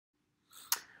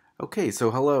Okay, so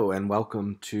hello and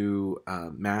welcome to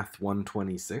Math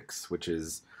 126, which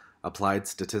is applied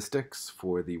statistics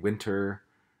for the winter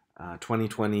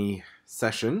 2020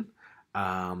 session.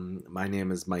 My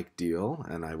name is Mike Deal,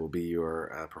 and I will be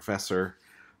your professor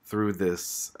through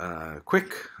this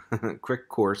quick, quick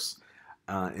course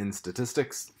in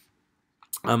statistics.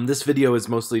 This video is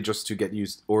mostly just to get you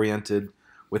oriented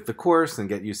with the course and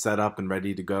get you set up and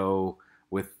ready to go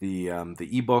with the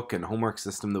ebook and homework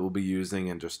system that we'll be using,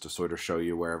 and just to sort of show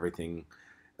you where everything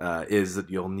is that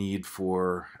you'll need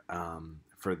for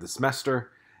the semester,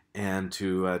 and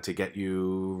to get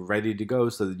you ready to go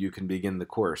so that you can begin the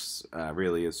course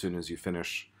really as soon as you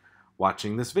finish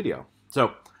watching this video.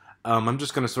 So I'm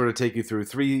just going to sort of take you through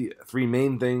three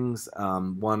main things.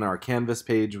 One, our Canvas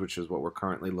page, which is what we're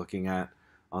currently looking at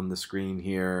on the screen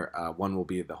here. One will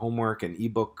be the homework and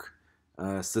ebook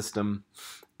system,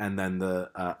 and then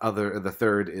the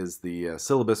third is the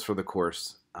syllabus for the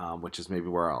course, which is maybe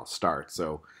where I'll start.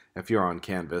 So if you're on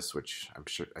Canvas, which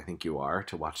I think you are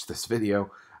to watch this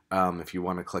video, if you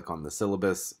want to click on the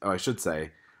syllabus, I should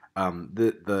say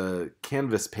the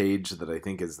Canvas page that I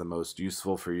think is the most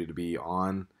useful for you to be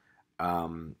on,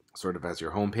 sort of as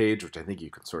your home page, which I think you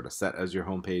can sort of set as your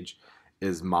home page,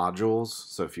 is modules.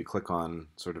 So if you click on,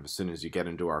 sort of as soon as you get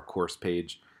into our course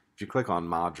page, if you click on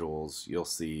modules, you'll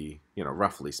see,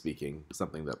 roughly speaking,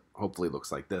 something that hopefully looks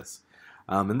like this.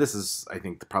 And this is, I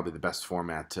think, probably the best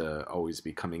format to always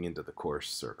be coming into the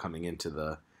course or coming into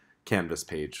the Canvas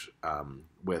page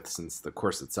with, since the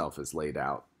course itself is laid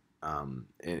out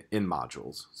in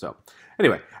modules. So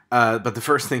anyway, but the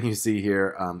first thing you see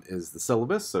here is the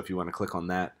syllabus. So if you want to click on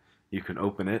that, you can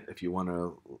open it if you want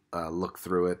to look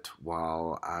through it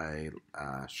while I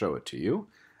show it to you.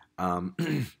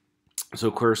 So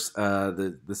of course,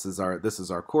 this is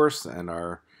our course and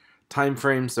our time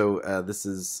frame. So this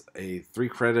is a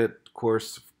 3-credit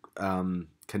course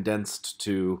condensed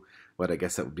to what I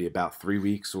guess that would be about 3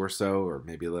 weeks or so, or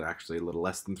maybe actually a little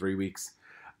less than 3 weeks,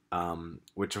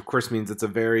 which of course means it's a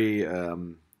very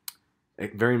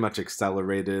much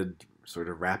accelerated, sort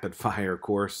of rapid fire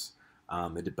course.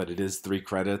 But it is 3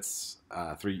 credits,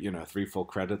 3 full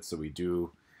credits. So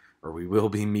we will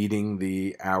be meeting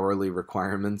the hourly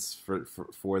requirements for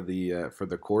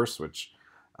the course, which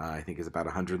I think is about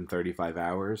 135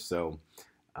 hours. So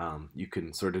you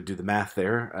can sort of do the math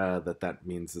there. That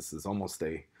means this is almost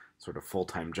a sort of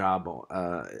full-time job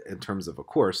in terms of a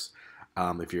course,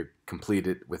 if you're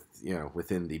completed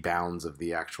within the bounds of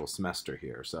the actual semester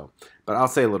here. So, but I'll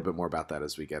say a little bit more about that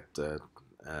as we get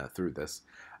through this.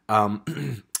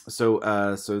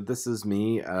 So this is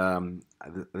me.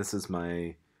 This is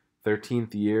my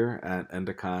 13th year at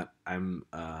Endicott. I'm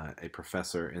a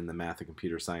professor in the math and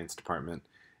computer science department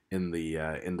in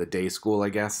the day school, I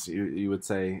guess you would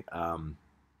say.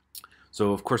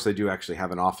 So of course I do actually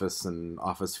have an office and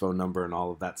office phone number and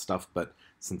all of that stuff, but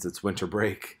since it's winter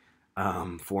break,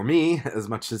 for me, as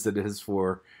much as it is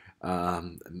for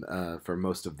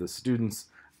most of the students,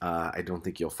 I don't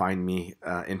think you'll find me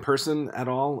in person at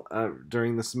all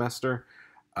during the semester,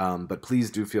 but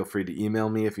please do feel free to email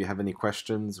me if you have any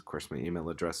questions. Of course, my email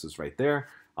address is right there.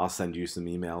 I'll send you some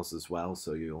emails as well,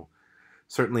 so you'll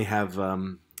certainly have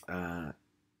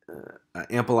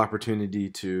ample opportunity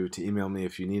to email me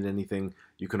if you need anything.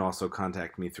 You can also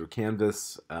contact me through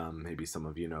Canvas. Maybe some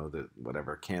of you know that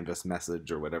whatever Canvas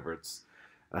message or whatever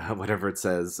it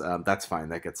says, that's fine.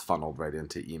 That gets funneled right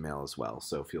into email as well.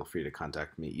 So feel free to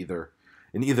contact me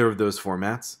in either of those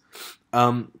formats.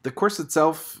 The course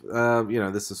itself,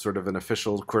 this is sort of an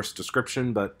official course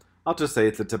description, but I'll just say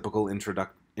it's a typical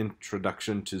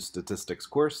introduction to statistics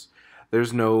course.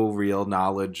 There's no real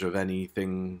knowledge of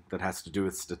anything that has to do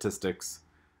with statistics,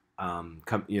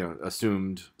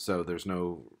 assumed. So there's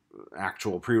no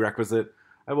actual prerequisite.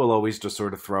 I will always just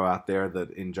sort of throw out there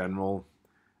that in general,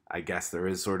 I guess there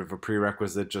is sort of a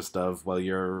prerequisite just of, well,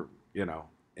 you're,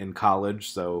 in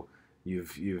college, so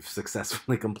you've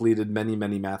successfully completed many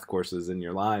math courses in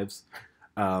your lives,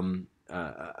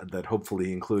 that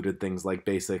hopefully included things like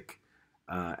basic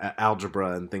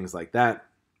algebra and things like that,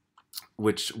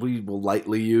 which we will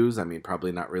lightly use. I mean,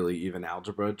 probably not really even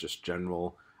algebra, just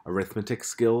general arithmetic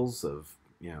skills of,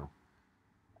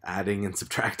 adding and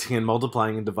subtracting and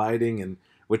multiplying and dividing, and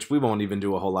which we won't even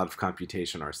do a whole lot of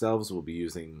computation ourselves. We'll be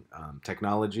using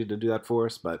technology to do that for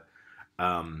us, but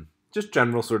just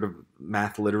general sort of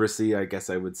math literacy, I guess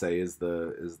I would say, is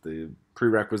the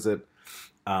prerequisite.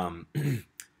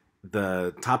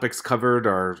 The topics covered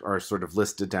are sort of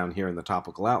listed down here in the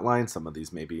topical outline. Some of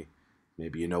these maybe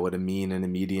you know what a mean and a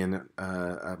median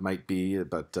might be,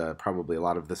 but probably a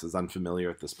lot of this is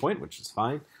unfamiliar at this point, which is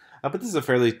fine. But this is a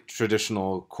fairly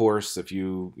traditional course. If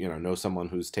you know someone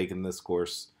who's taken this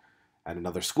course at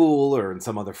another school or in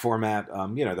some other format,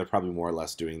 they're probably more or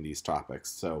less doing these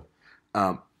topics.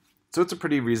 Um, so it's a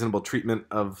pretty reasonable treatment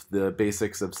of the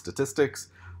basics of statistics.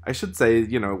 I should say,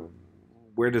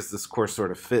 where does this course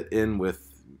sort of fit in with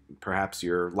perhaps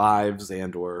your lives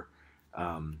and or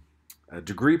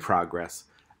degree progress?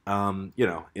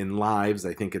 In lives,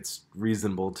 I think it's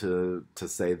reasonable to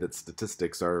say that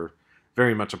statistics are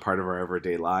very much a part of our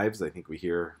everyday lives. I think we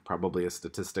hear probably a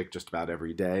statistic just about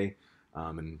every day,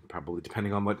 and probably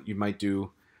depending on what you might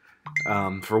do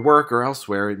for work or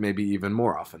elsewhere, it may be even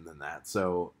more often than that.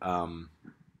 So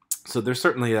there's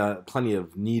certainly plenty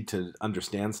of need to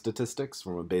understand statistics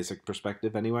from a basic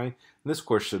perspective anyway. And this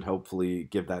course should hopefully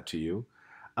give that to you.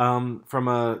 From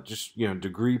a just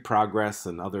degree progress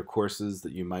and other courses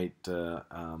that you might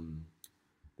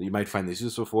find this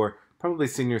useful for, probably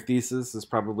senior thesis is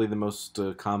probably the most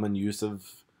common use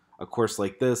of a course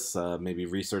like this. Maybe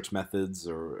research methods,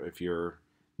 or if your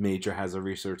major has a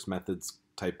research methods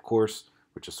type course,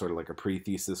 which is sort of like a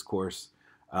pre-thesis course.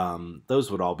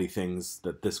 Those would all be things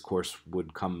that this course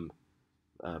would come.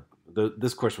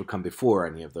 This course would come before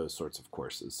any of those sorts of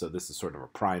courses. So this is sort of a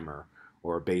primer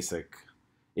or a basic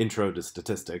intro to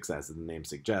statistics, as the name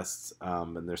suggests.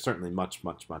 And there's certainly much,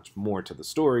 much, much more to the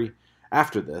story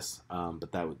after this.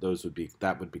 But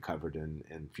that would be covered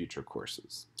in future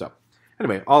courses. So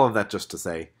anyway, all of that just to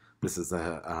say, this is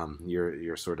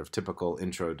your sort of typical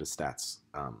intro to stats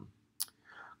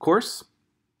course.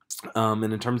 And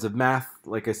in terms of math,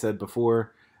 like I said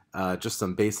before, just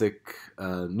some basic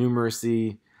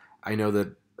numeracy. I know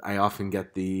that I often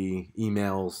get the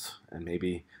emails, and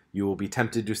maybe you will be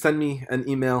tempted to send me an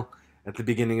email at the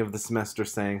beginning of the semester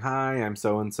saying, "Hi, I'm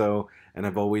so and so, and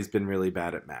I've always been really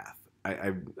bad at math."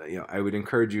 I would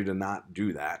encourage you to not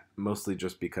do that, mostly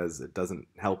just because it doesn't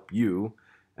help you,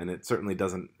 and it certainly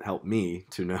doesn't help me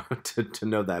to know to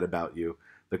know that about you.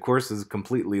 The course is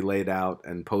completely laid out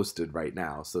and posted right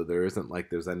now, so there isn't like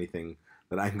there's anything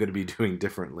that I'm going to be doing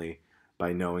differently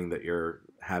by knowing that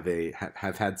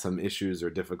have had some issues or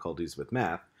difficulties with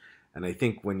math. And I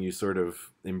think when you sort of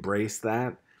embrace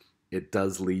that, it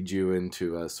does lead you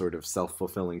into a sort of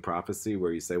self-fulfilling prophecy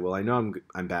where you say, well, I know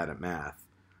I'm bad at math,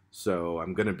 so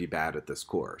I'm going to be bad at this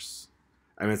course.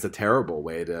 I mean, it's a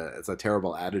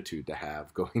terrible attitude to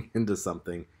have going into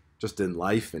something just in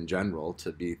life in general,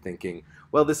 to be thinking,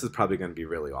 well, this is probably going to be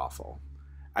really awful.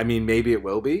 I mean, maybe it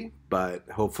will be, but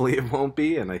hopefully it won't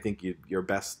be. And I think your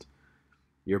best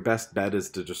bet is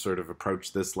to just sort of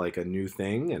approach this like a new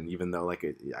thing. And even though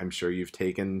I'm sure you've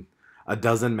taken a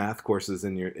dozen math courses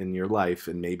in your life,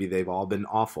 and maybe they've all been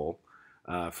awful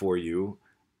for you,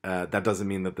 that doesn't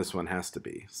mean that this one has to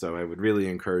be. So I would really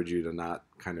encourage you to not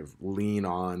kind of lean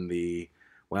on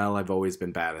well, I've always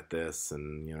been bad at this,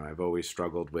 and I've always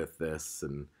struggled with this,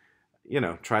 and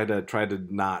try to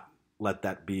not let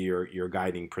that be your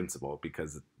guiding principle,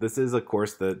 because this is a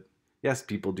course that, yes,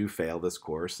 people do fail this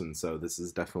course, and so this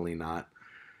is definitely not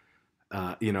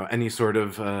any sort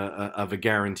of a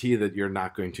guarantee that you're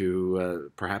not going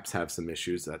to perhaps have some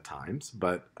issues at times.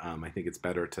 But I think it's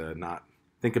better to not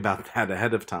think about that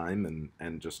ahead of time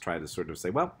and just try to sort of say,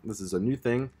 well, this is a new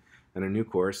thing and a new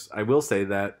course. I will say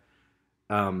that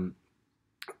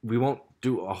we won't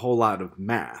do a whole lot of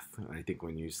math. I think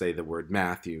when you say the word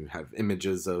math, you have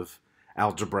images of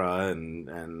algebra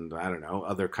and I don't know,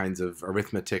 other kinds of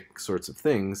arithmetic sorts of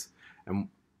things.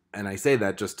 And I say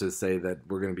that just to say that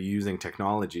we're going to be using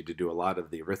technology to do a lot of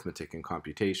the arithmetic and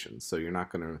computations. So you're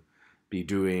not going to be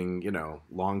doing,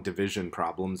 long division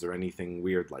problems or anything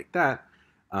weird like that.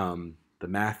 The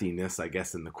mathiness, I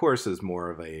guess, in the course is more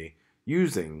of a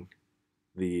using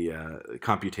the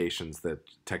computations that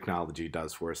technology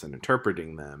does for us and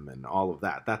interpreting them and all of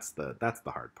that. That's the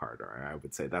hard part, or I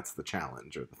would say that's the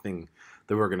challenge, or the thing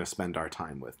that we're going to spend our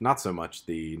time with. Not so much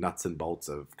the nuts and bolts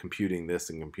of computing this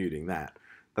and computing that.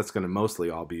 That's going to mostly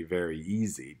all be very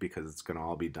easy because it's going to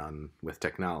all be done with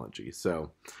technology.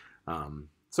 So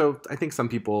I think some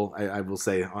people, I will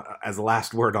say as a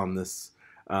last word on this,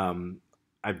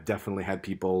 I've definitely had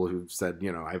people who've said,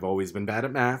 I've always been bad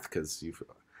at math, because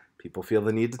people feel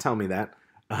the need to tell me that,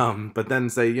 but then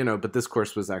say, but this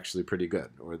course was actually pretty good,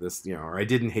 or this, or I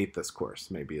didn't hate this course,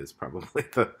 maybe is probably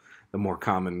the more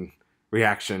common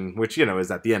reaction, which, is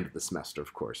at the end of the semester,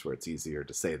 of course, where it's easier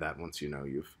to say that once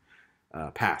you've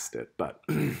passed it. But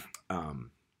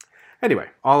anyway,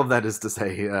 all of that is to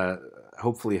say,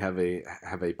 hopefully have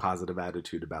a positive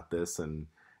attitude about this, and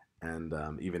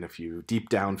even if you deep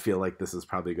down feel like this is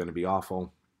probably going to be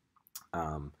awful,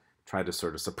 try to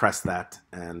sort of suppress that,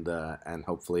 and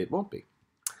hopefully it won't be.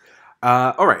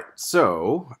 All right,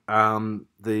 so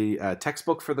the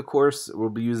textbook for the course, we'll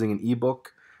be using an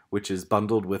ebook, which is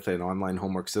bundled with an online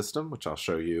homework system, which I'll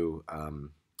show you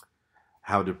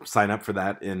how to sign up for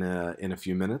that in a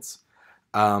few minutes.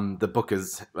 The book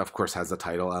is, of course, has a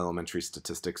title, Elementary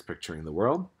Statistics Picturing the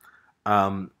World.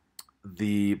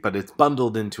 But it's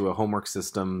bundled into a homework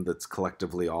system that's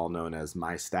collectively all known as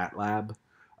MyStatLab,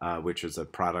 which is a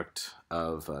product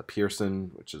of Pearson,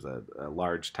 which is a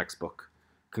large textbook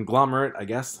conglomerate, I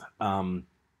guess.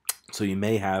 So you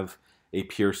may have a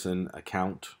Pearson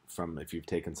account from if you've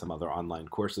taken some other online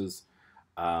courses.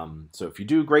 So if you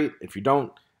do, great. If you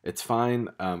don't, it's fine.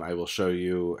 I will show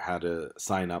you how to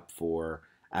sign up for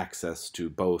access to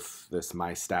both this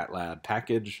MyStatLab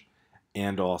package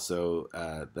and also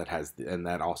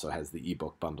that also has the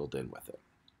ebook bundled in with it.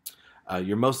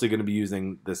 You're mostly going to be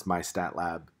using this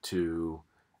MyStatLab to.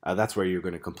 That's where you're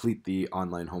going to complete the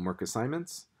online homework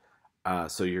assignments.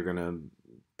 So you're going to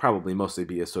probably mostly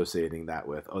be associating that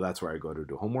with, oh, that's where I go to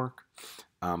do homework.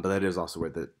 But that is also where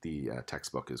the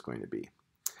textbook is going to be.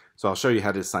 So I'll show you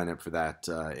how to sign up for that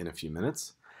in a few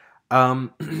minutes.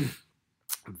 The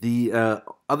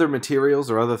other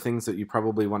materials or other things that you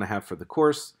probably want to have for the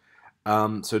course.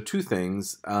 So two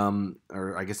things,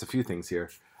 or I guess a few things here.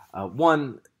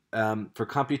 One, for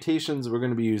computations, we're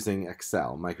going to be using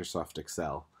Excel, Microsoft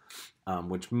Excel,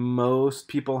 which most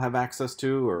people have access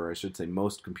to, or I should say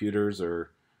most computers are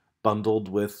bundled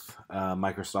with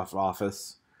Microsoft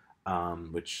Office,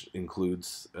 which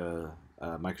includes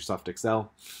Microsoft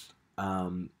Excel.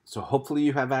 So hopefully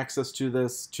you have access to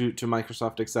this, to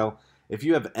Microsoft Excel. If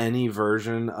you have any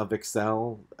version of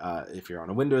Excel, if you're on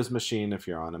a Windows machine, if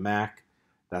you're on a Mac,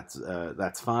 that's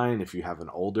fine. If you have an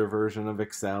older version of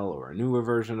Excel or a newer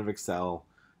version of Excel,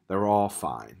 they're all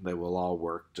fine. They will all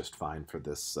work just fine for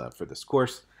this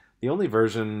course. The only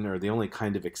version or the only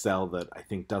kind of Excel that I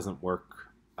think doesn't work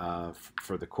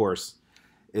for the course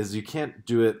is you can't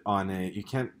do it on you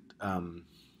can't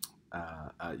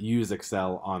use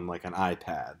Excel on like an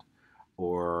iPad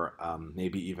or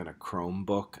maybe even a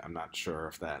Chromebook. I'm not sure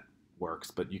if that works,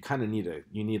 but you kind of need a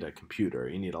computer.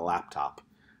 You need a laptop,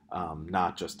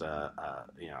 not just an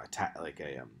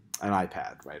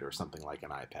iPad, right, or something like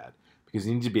an iPad, because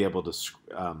you need to be able to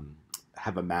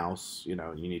have a mouse. You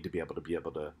need to be able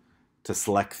to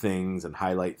select things and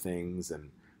highlight things, and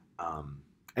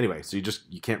anyway, so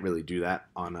you can't really do that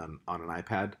on an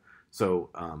iPad.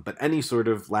 So, but any sort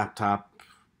of laptop,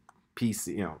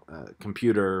 PC,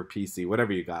 computer, PC,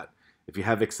 whatever you got, if you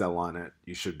have Excel on it,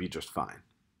 you should be just fine.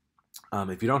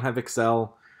 If you don't have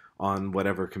Excel on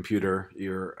whatever computer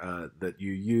that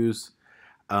you use,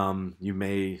 you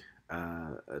may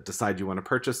decide you want to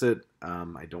purchase it.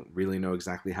 I don't really know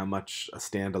exactly how much a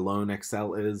standalone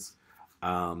Excel is,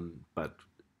 but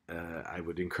I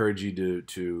would encourage you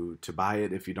to buy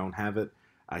it if you don't have it.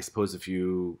 I suppose if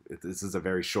this is a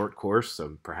very short course,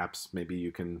 so perhaps maybe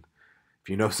you can, if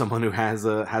you know someone who has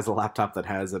a laptop that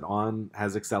has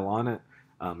Excel on it,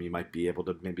 you might be able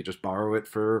to maybe just borrow it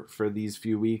for these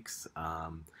few weeks.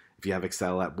 If you have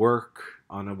Excel at work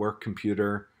on a work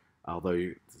computer, although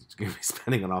you're going to be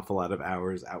spending an awful lot of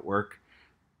hours at work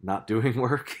not doing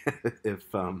work, if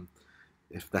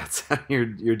that's how you're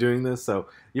doing this, so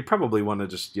you probably want to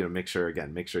just make sure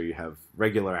you have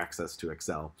regular access to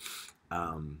Excel.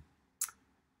 And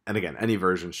again, any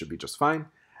version should be just fine.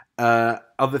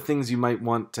 Other things you might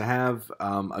want to have,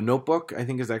 a notebook, I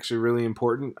think, is actually really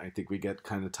important. I think we get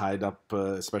kind of tied up,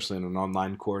 especially in an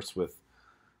online course, with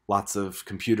lots of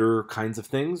computer kinds of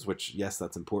things, which, yes,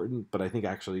 that's important. But I think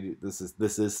actually this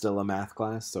is still a math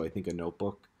class, so I think a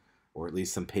notebook, or at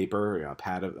least some paper, a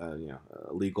pad of, a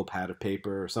legal pad of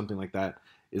paper or something like that,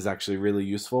 is actually really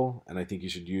useful. And I think you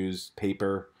should use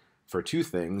paper for two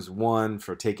things. One,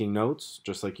 for taking notes,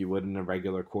 just like you would in a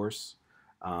regular course.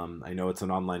 I know it's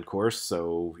an online course,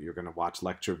 so you're going to watch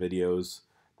lecture videos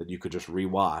that you could just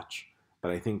rewatch.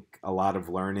 But I think a lot of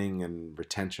learning and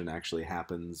retention actually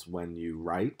happens when you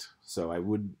write. So I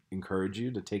would encourage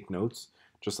you to take notes,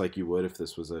 just like you would if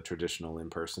this was a traditional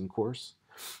in-person course.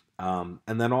 And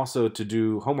then also to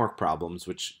do homework problems,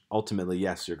 which ultimately,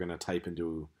 yes, you're going to type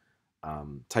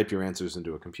your answers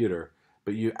into a computer,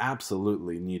 but you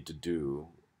absolutely need to do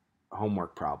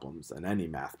homework problems and any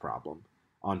math problem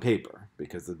on paper,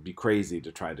 because it'd be crazy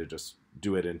to try to just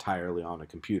do it entirely on a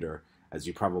computer. As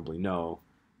you probably know,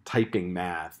 typing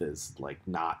math is like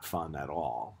not fun at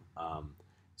all.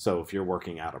 So if you're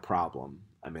working out a problem,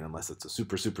 I mean, unless it's a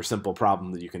super, super simple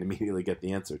problem that you can immediately get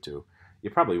the answer to,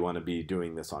 you probably want to be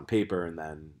doing this on paper and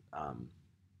then,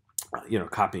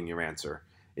 copying your answer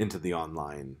into the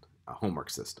online homework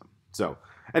system. So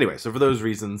anyway, so for those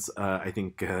reasons, I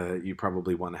think you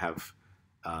probably want to have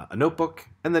a notebook,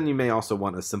 and then you may also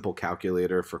want a simple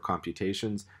calculator for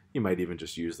computations. You might even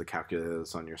just use the calculator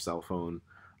that's on your cell phone,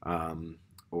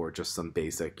 or just some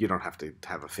basic. You don't have to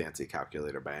have a fancy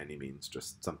calculator by any means,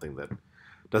 just something that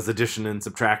does addition and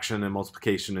subtraction and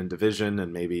multiplication and division,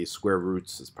 and maybe square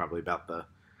roots is probably about the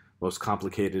most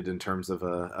complicated in terms of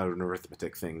an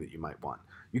arithmetic thing that you might want.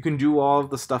 You can do all of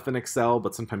the stuff in Excel,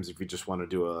 but sometimes if you just want to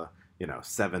do a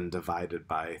 7 divided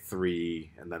by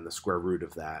 3 and then the square root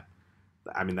of that,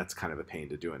 I mean, that's kind of a pain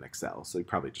to do in Excel. So you'd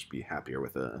probably just be happier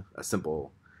with a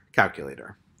simple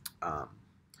calculator.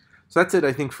 So that's it,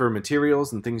 I think, for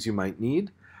materials and things you might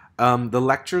need. The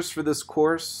lectures for this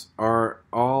course are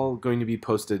all going to be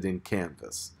posted in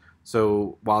Canvas.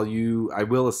 So while I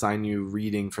will assign you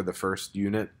reading for the first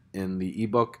unit in the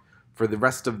ebook, for the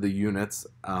rest of the units,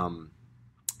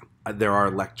 there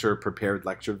are prepared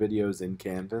lecture videos in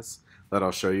Canvas that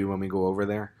I'll show you when we go over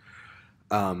there.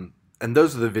 And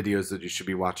those are the videos that you should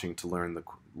be watching to learn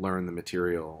the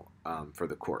material for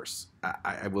the course.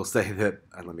 I will say that,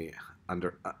 let me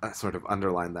sort of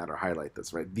underline that or highlight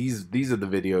this, right? These are the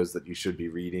videos that you should be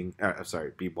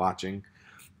be watching.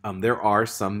 There are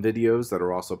some videos that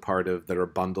are also that are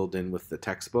bundled in with the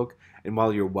textbook, and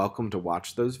while you're welcome to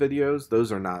watch those videos,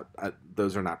 those are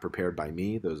not prepared by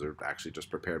me. Those are actually just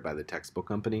prepared by the textbook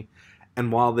company.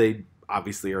 And while they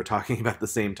obviously are talking about the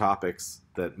same topics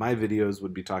that my videos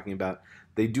would be talking about,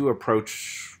 they do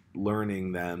approach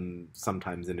learning them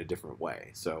sometimes in a different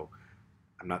way. So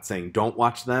I'm not saying don't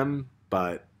watch them,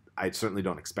 but I certainly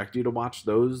don't expect you to watch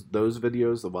those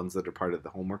videos, the ones that are part of the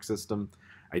homework system.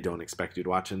 I don't expect you to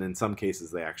watch, and in some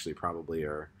cases they actually probably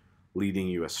are leading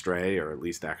you astray, or at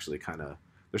least actually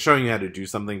they're showing you how to do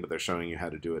something, but they're showing you how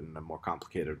to do it in a more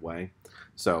complicated way.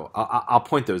 So I'll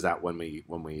point those out when we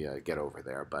get over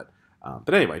there. But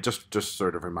anyway, just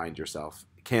sort of remind yourself,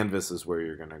 Canvas is where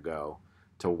you're going to go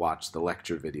to watch the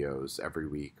lecture videos every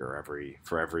week or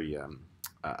for every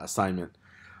assignment.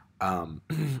 And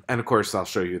of course, I'll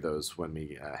show you those when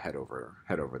we head over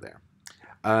there.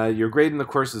 Your grade in the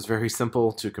course is very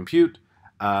simple to compute.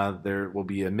 There will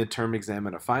be a midterm exam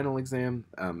and a final exam,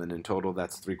 and in total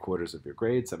that's 3/4 of your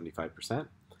grade, 75%.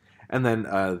 And then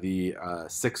the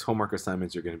 6 homework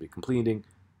assignments you're going to be completing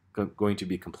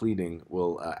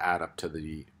will add up to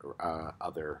the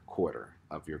other quarter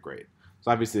of your grade.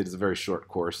 So obviously it is a very short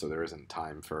course, so there isn't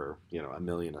time for a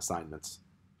million assignments.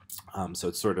 So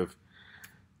it's sort of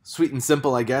sweet and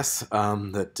simple, I guess,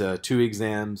 that 2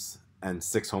 exams and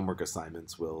 6 homework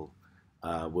assignments will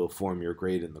form your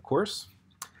grade in the course.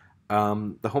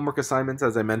 The homework assignments,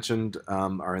 as I mentioned,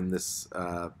 are in this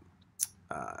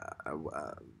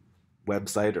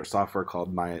website or software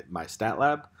called My Stat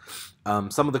Lab.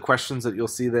 Some of the questions that you'll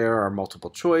see there are multiple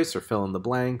choice or fill in the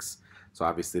blanks. So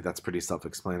obviously that's pretty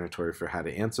self-explanatory for how to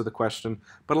answer the question.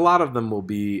 But a lot of them will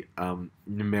be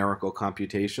numerical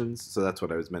computations. So that's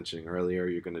what I was mentioning earlier.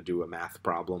 You're going to do a math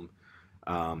problem,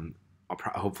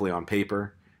 hopefully on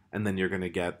paper, and then you're going to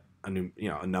get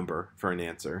a number for an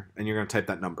answer, and you're going to type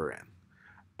that number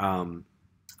in.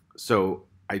 So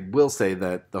I will say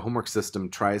that the homework system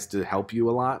tries to help you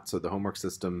a lot. So the homework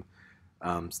system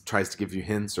tries to give you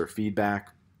hints or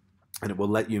feedback, and it will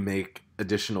let you make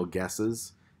additional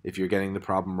guesses if you're getting the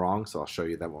problem wrong. So I'll show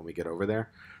you that when we get over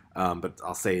there. But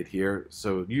I'll say it here.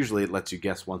 So usually it lets you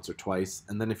guess once or twice,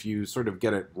 and then if you sort of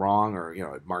get it wrong, or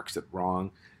it marks it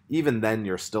wrong, even then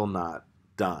you're still not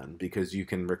done, because you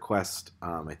can request,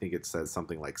 I think it says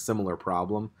something like similar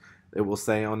problem, it will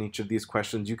say on each of these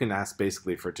questions. You can ask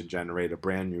basically for it to generate a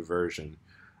brand new version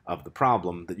of the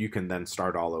problem that you can then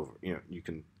start all over. You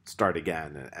can start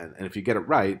again, and if you get it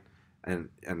right, and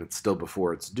it's still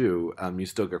before it's due, you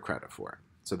still get credit for it.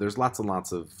 So there's lots and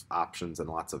lots of options and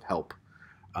lots of help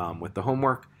with the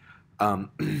homework.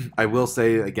 I will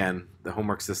say, again, the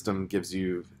homework system gives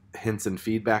you hints and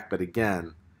feedback, but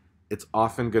again, it's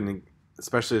often going to,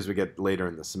 especially as we get later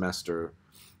in the semester,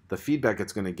 the feedback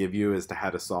it's going to give you is to how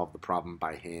to solve the problem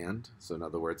by hand. So in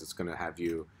other words, it's going to have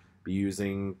you be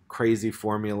using crazy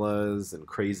formulas and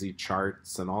crazy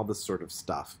charts and all this sort of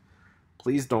stuff.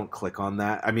 Please don't click on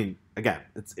that. I mean, again,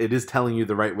 it is telling you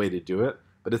the right way to do it,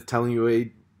 but it's telling you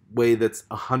a way that's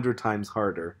 100 times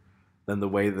harder than the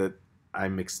way that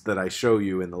I show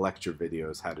you in the lecture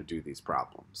videos how to do these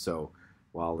problems. So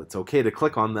while it's okay to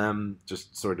click on them,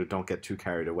 just sort of don't get too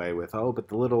carried away with, oh, but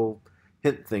the little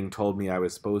hint thing told me I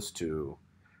was supposed to.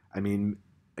 I mean,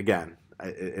 again,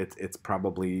 it's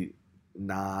probably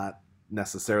not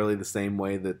necessarily the same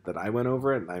way that I went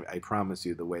over it, and I promise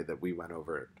you the way that we went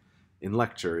over it in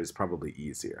lecture is probably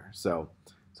easier. So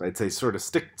So I'd say sort of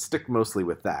stick mostly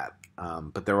with that.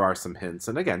 But there are some hints,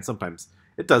 and again, sometimes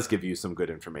it does give you some good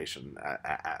information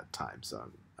at times.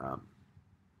 So,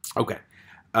 okay.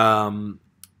 Um,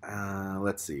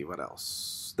 let's see what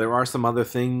else. There are some other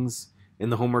things in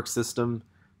the homework system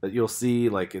that you'll see,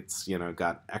 like it's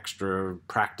got extra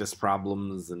practice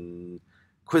problems and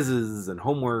quizzes and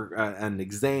homework and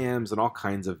exams and all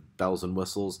kinds of bells and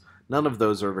whistles. None of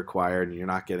those are required, and you're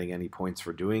not getting any points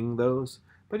for doing those.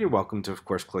 But you're welcome to, of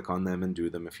course, click on them and do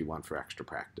them if you want for extra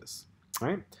practice. All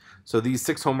right. So these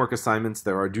 6 homework assignments,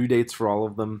 there are due dates for all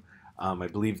of them. I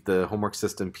believe the homework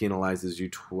system penalizes you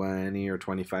 20 or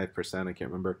 25%, I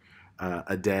can't remember,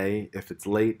 a day if it's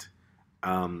late.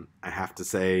 I have to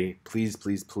say, please,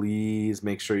 please, please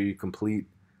make sure you complete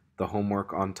the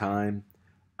homework on time.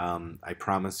 I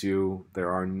promise you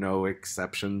there are no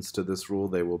exceptions to this rule.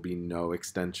 There will be no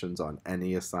extensions on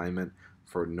any assignment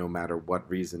for no matter what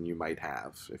reason you might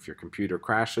have. If your computer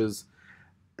crashes,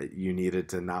 you needed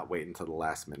to not wait until the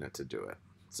last minute to do it.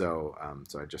 So,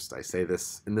 I say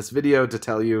this in this video to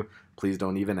tell you, please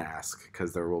don't even ask,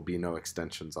 because there will be no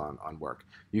extensions on work.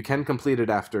 You can complete it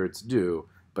after it's due,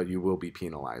 but you will be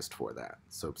penalized for that.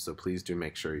 So please do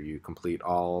make sure you complete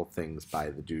all things by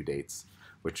the due dates,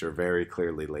 which are very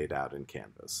clearly laid out in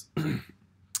Canvas.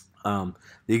 The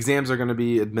exams are going to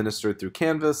be administered through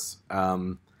Canvas,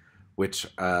 which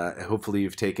hopefully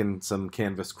you've taken some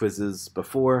Canvas quizzes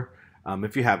before.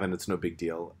 If you haven't, it's no big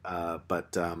deal,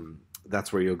 but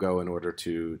that's where you'll go in order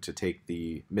to take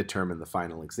the midterm and the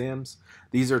final exams.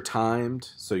 These are timed,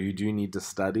 so you do need to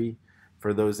study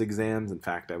for those exams. In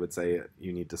fact, I would say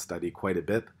you need to study quite a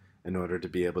bit in order to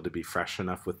be able to be fresh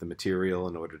enough with the material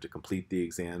in order to complete the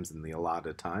exams in the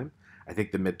allotted time. I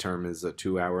think the midterm is a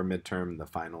 2-hour midterm, the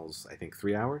finals, I think,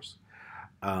 3 hours.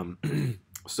 But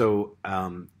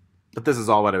this is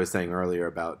all what I was saying earlier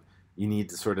about you need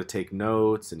to sort of take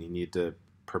notes and you need to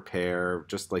prepare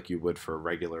just like you would for a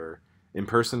regular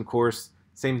in-person course.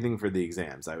 Same thing for the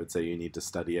exams. I would say you need to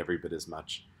study every bit as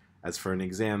much as for an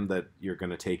exam that you're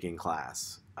going to take in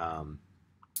class.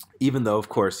 Even though, of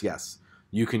course, yes,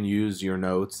 you can use your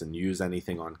notes and use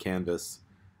anything on Canvas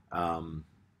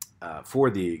for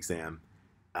the exam.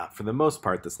 For the most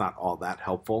part, that's not all that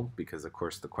helpful because, of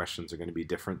course, the questions are going to be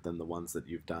different than the ones that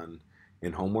you've done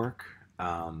in homework.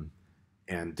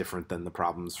 And different than the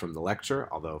problems from the lecture,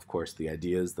 although, of course, the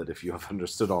idea is that if you have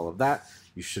understood all of that,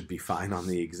 you should be fine on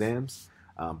the exams,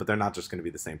 but they're not just going to be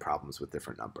the same problems with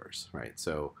different numbers, right?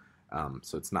 So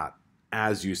it's not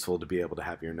as useful to be able to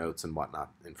have your notes and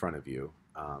whatnot in front of you.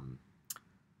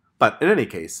 But in any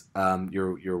case,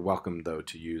 you're welcome, though,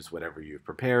 to use whatever you've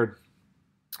prepared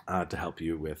to help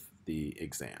you with the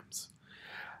exams.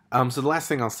 So the last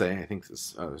thing I'll say, I think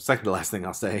this second to last thing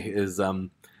I'll say is,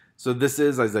 so this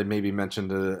is, as I maybe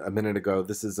mentioned a minute ago,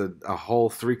 this is a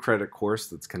whole 3-credit course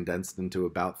that's condensed into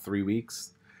about 3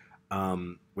 weeks,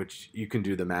 which you can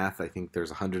do the math. I think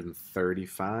there's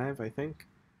 135, I think,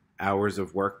 hours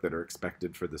of work that are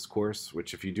expected for this course,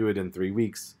 which if you do it in 3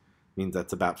 weeks, means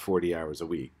that's about 40 hours a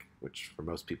week, which for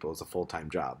most people is a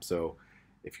full-time job. So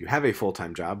if you have a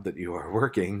full-time job that you are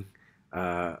working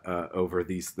over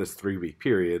this 3-week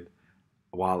period,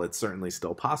 while it's certainly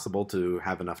still possible to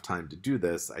have enough time to do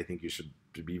this, I think you should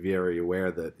be very aware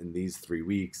that in these 3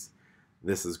 weeks,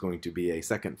 this is going to be a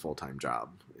second full-time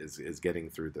job, is getting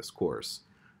through this course.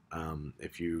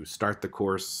 If you start the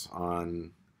course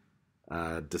on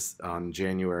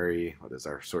January, what is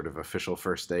our sort of official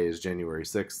first day is January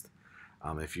 6th.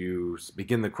 If you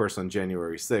begin the course on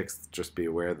January 6th, just be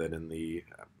aware that in the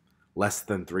less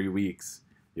than 3 weeks,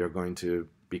 you're going to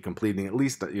be completing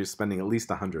you're spending at least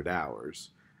 100 hours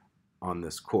on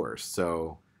this course.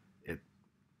 So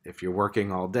if you're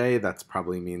working all day, that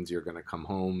probably means you're going to come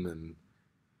home and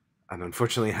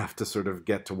unfortunately have to sort of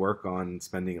get to work on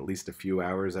spending at least a few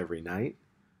hours every night,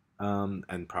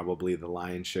 and probably the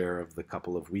lion's share of the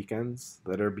couple of weekends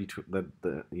that are that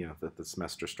the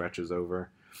semester stretches over,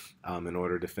 in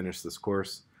order to finish this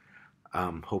course.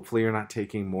 Hopefully you're not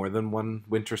taking more than one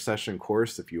winter session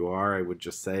course. If you are, I would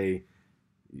just say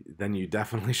then you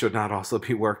definitely should not also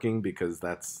be working, because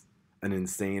that's an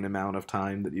insane amount of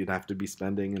time that you'd have to be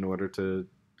spending in order to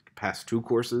pass 2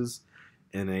 courses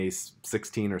in a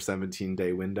 16 or 17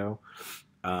 day window.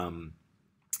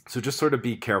 So just sort of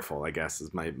be careful, I guess,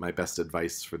 is my best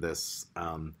advice for this.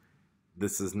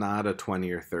 This is not a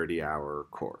 20 or 30 hour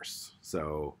course.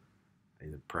 So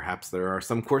perhaps there are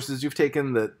some courses you've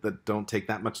taken that don't take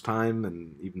that much time,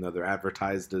 and even though they're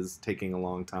advertised as taking a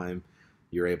long time,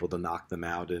 you're able to knock them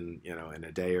out in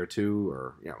a day or two,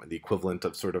 or in the equivalent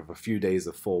of sort of a few days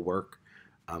of full work.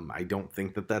 I don't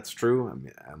think that that's true, I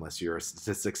mean, unless you're a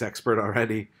statistics expert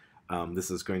already.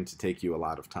 this is going to take you a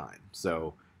lot of time.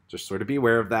 So just sort of be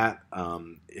aware of that.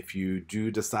 If you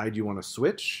do decide you want to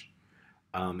switch,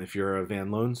 if you're a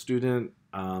Van Loan student,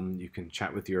 you can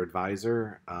chat with your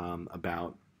advisor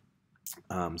about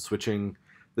switching.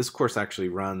 This course actually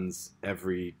runs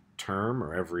every term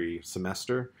or every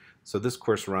semester. So this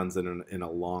course runs in a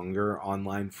longer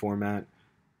online format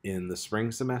in the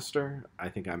spring semester. I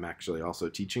think I'm actually also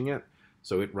teaching it.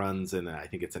 So it runs in, I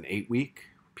think it's an 8-week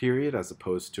period as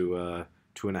opposed to a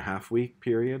 2.5-week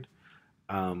period,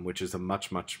 which is a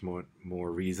much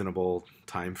more reasonable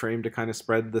time frame to kind of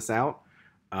spread this out.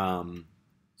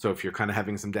 So if you're kind of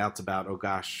having some doubts about, oh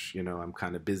gosh, I'm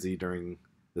kind of busy during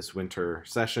this winter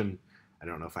session, I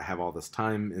don't know if I have all this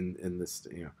time in this,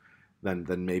 then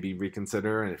maybe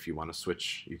reconsider. And if you want to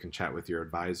switch, you can chat with your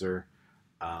advisor,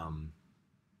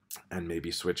 and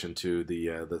maybe switch into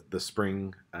the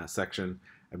spring section.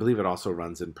 I believe it also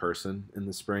runs in person in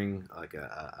the spring, like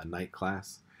a night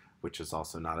class, which is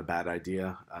also not a bad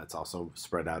idea. It's also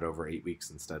spread out over 8 weeks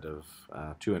instead of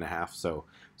 2.5. So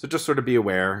just sort of be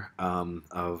aware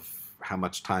of how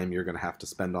much time you're going to have to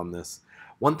spend on this.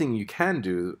 One thing you can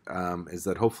do is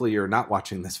that hopefully you're not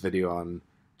watching this video on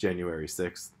January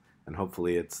 6th, and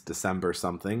hopefully it's December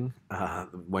something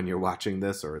when you're watching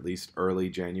this, or at least early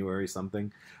January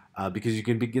something, because you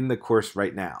can begin the course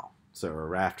right now. So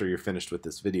or after you're finished with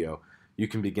this video, you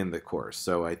can begin the course.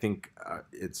 So I think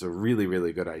it's a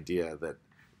really good idea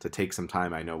to take some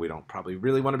time. I know we don't probably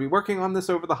really want to be working on this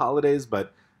over the holidays,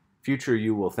 but future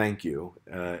you will thank you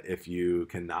if you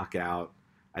can knock out.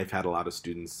 I've had a lot of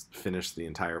students finish the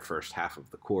entire first half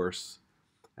of the course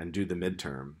and do the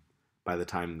midterm by the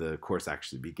time the course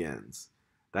actually begins.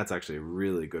 That's actually a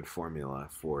really good formula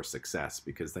for success,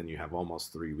 because then you have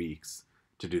almost 3 weeks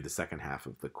to do the second half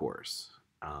of the course.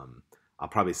 I'll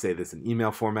probably say this in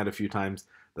email format a few times.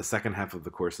 The second half of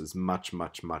the course is much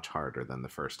harder than the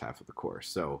first half of the course.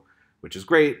 So, which is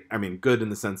great. I mean, good in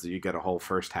the sense that you get a whole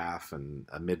first half and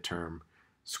a midterm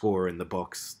score in the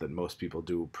books that most people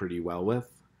do pretty well with.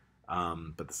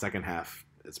 But the second half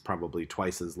is probably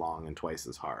twice as long and twice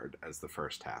as hard as the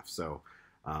first half. So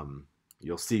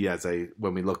you'll see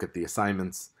when we look at the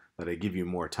assignments that I give you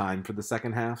more time for the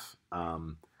second half.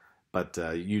 But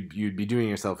you'd be doing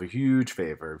yourself a huge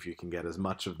favor if you can get as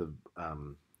much of the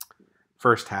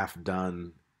first half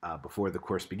done before the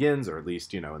course begins, or at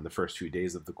least in the first few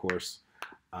days of the course,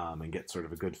 and get sort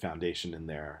of a good foundation in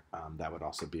there. That would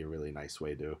also be a really nice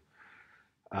way to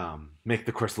make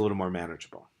the course a little more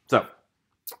manageable. So,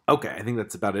 okay, I think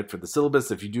that's about it for the syllabus.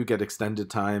 If you do get extended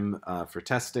time for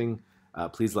testing,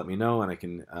 please let me know, and I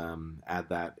can add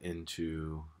that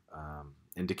into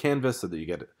Canvas so that you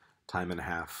get time and a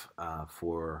half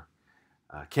for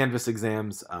Canvas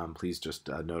exams. Please just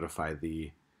notify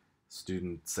the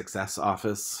Student Success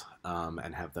Office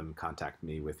and have them contact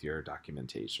me with your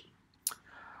documentation.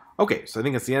 Okay, so I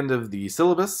think it's the end of the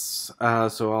syllabus.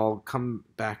 So I'll come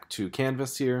back to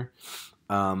Canvas here.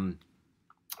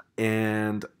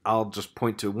 And I'll just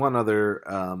point to one other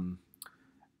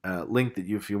link that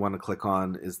if you want to click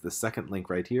on, is the second link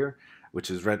right here,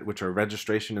 which are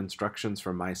registration instructions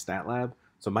for MyStatLab.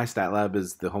 So MyStatLab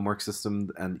is the homework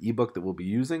system and ebook that we'll be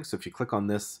using. So if you click on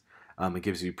this, it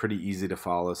gives you pretty easy to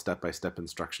follow step-by-step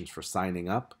instructions for signing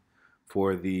up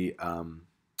for the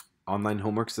online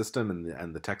homework system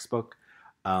and the textbook.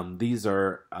 These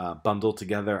are bundled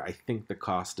together. I think the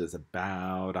cost is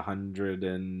about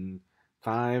 $105,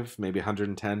 maybe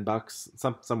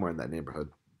 $110, somewhere in that neighborhood.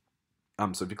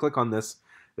 So if you click on this,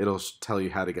 it'll tell you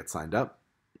how to get signed up.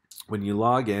 When you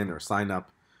log in or sign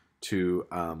up to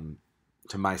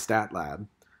MyStatLab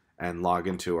and log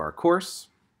into our course,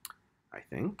 I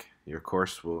think your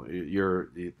course will,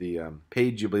 the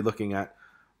page you'll be looking at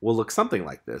will look something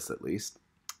like this, at least.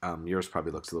 Yours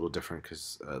probably looks a little different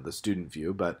because the student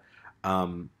view, but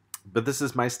this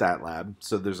is MyStatLab.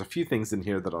 So there's a few things in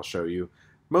here that I'll show you.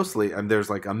 Mostly, and there's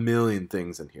like a million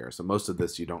things in here, so most of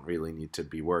this you don't really need to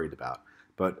be worried about.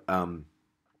 But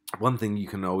one thing you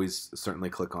can always certainly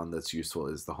click on that's useful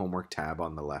is the homework tab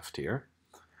on the left here.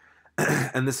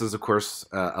 And this is, of course,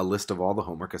 a list of all the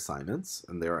homework assignments.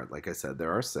 And there are, like I said,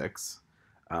 there are 6.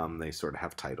 They sort of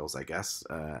have titles, I guess.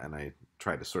 And I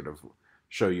try to sort of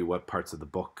show you what parts of the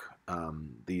book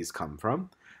these come from.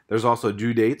 There's also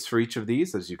due dates for each of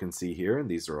these, as you can see here. And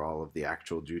these are all of the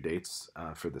actual due dates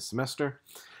for the semester.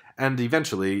 And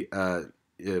eventually,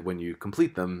 when you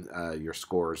complete them, your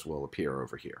scores will appear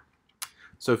over here.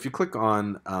 So if you click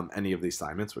on any of the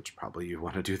assignments, which probably you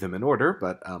want to do them in order,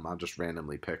 but I'll just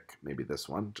randomly pick maybe this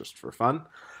one just for fun,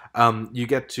 you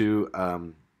get to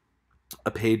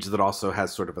a page that also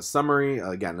has sort of a summary,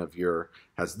 again,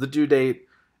 has the due date,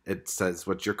 it says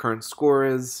what your current score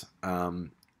is,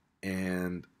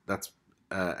 and that's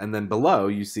and then below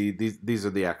you see these are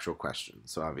the actual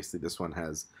questions. So obviously this one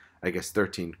has, I guess,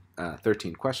 13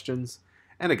 questions.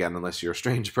 And again, unless you're a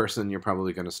strange person, you're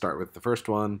probably going to start with the first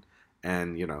one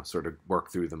and, sort of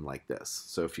work through them like this.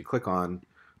 So if you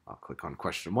I'll click on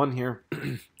question 1 here.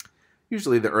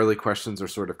 Usually the early questions are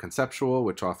sort of conceptual,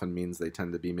 which often means they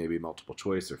tend to be maybe multiple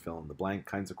choice or fill in the blank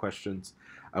kinds of questions,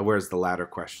 whereas the latter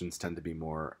questions tend to be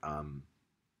more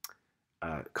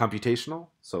computational.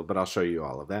 But I'll show you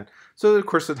all of that. So of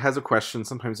course it has a question.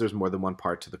 Sometimes there's more than one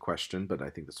part to the question, but I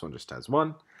think this one just has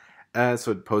one.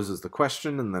 So it poses the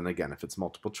question, and then again, if it's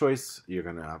multiple choice, you're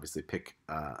going to obviously pick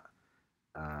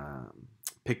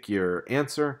your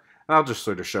answer. And I'll just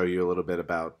sort of show you a little bit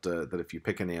about that if you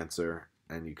pick an answer,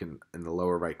 and you can, in the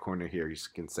lower right corner here, you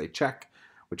can say check,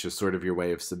 which is sort of your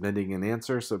way of submitting an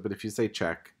answer. But if you say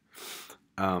check,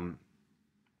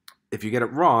 if you get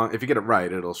it wrong, if you get it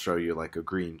right, it'll show you like a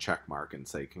green check mark and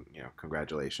say,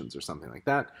 congratulations or something like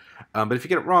that. But if you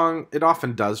get it wrong, it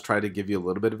often does try to give you a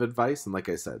little bit of advice. And like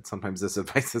I said, sometimes this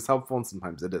advice is helpful and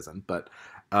sometimes it isn't. But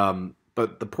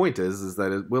the point is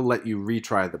that it will let you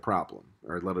retry the problem,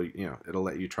 or it'll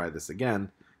let you try this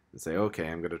again and say, okay,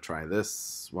 I'm going to try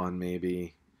this one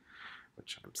maybe,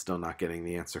 which I'm still not getting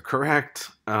the answer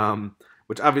correct.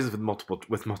 Which obviously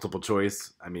with multiple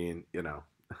choice, I mean,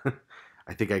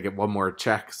 I think I get one more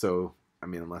check. So, I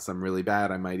mean, unless I'm really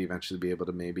bad, I might eventually be able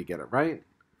to maybe get it right.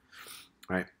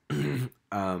 Right.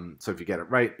 So if you get it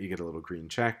right, you get a little green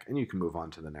check, and you can move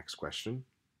on to the next question.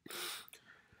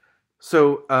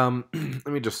 So let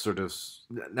me just sort of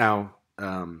now.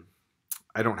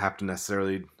 I don't have to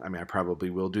necessarily, I mean, I probably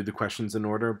will do the questions in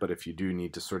order, but if you do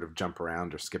need to sort of jump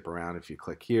around or skip around, if you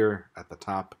click here at the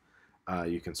top,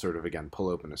 you can sort of, again, pull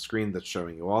open a screen that's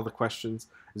showing you all the questions.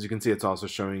 As you can see, it's also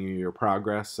showing you your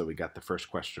progress. So we got the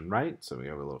first question right. So we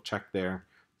have a little check there.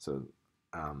 So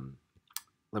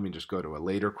let me just go to a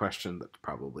later question that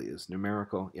probably is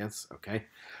numerical. Yes, okay.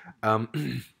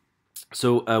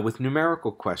 So with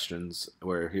numerical questions,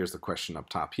 where here's the question up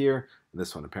top here, and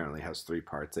this one apparently has 3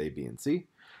 parts, A, B, and C,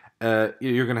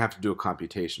 you're going to have to do a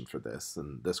computation for this.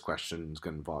 And this question is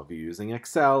going to involve you using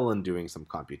Excel and doing some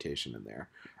computation in there.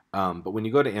 But when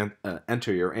you go to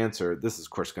enter your answer, this is,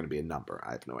 of course, going to be a number.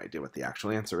 I have no idea what the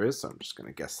actual answer is, so I'm just going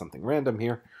to guess something random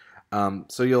here.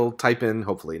 So you'll type in,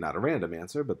 hopefully not a random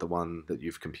answer, but the one that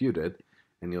you've computed,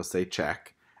 and you'll say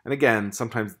check. And again,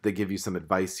 sometimes they give you some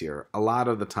advice here. A lot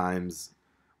of the times,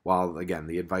 while, again,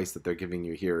 the advice that they're giving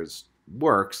you here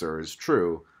works or is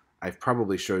true, I've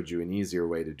probably showed you an easier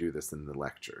way to do this in the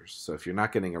lectures. So if you're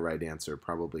not getting a right answer,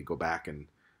 probably go back and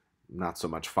not so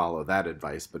much follow that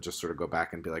advice, but just sort of go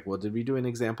back and be like, well, did we do an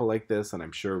example like this? And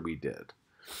I'm sure we did.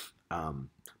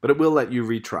 But it will let you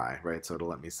retry, right? So it'll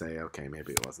let me say, okay,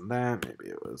 maybe it wasn't that.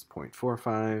 Maybe it was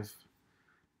 0.45.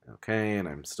 Okay, and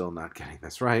I'm still not getting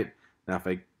this right. Now, if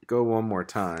I go one more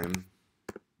time,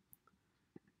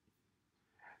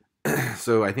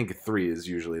 so I think 3 is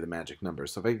usually the magic number.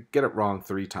 So if I get it wrong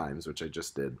 3 times, which I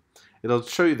just did, it'll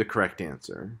show you the correct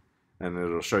answer. And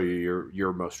it'll show you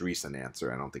your most recent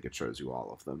answer. I don't think it shows you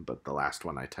all of them, but the last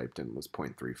one I typed in was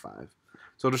 0.35.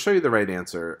 So it'll show you the right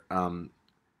answer,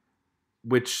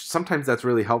 which sometimes that's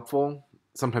really helpful.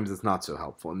 Sometimes it's not so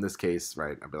helpful. In this case,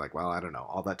 right, I'd be like, well, I don't know.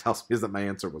 All that tells me is that my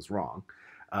answer was wrong.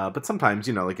 But sometimes,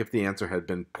 like if the answer had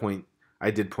been I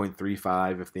did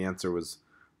 0.35, if the answer was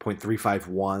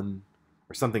 0.351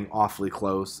 or something awfully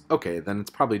close, okay, then it's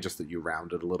probably just that you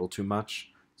rounded a little too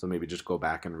much. So maybe just go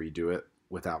back and redo it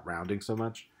without rounding so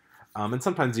much. And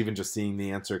sometimes even just seeing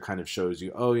the answer kind of shows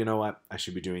you, oh, you know what, I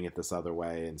should be doing it this other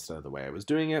way instead of the way I was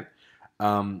doing it.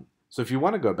 So if you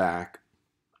want to go back,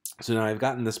 so now I've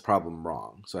gotten this problem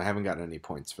wrong, so I haven't gotten any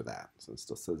points for that. So it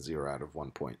still says 0 out of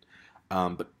 1 point.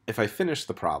 But if I finish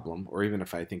the problem, or even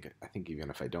if I think even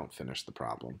if I don't finish the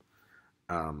problem,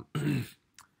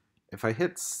 if I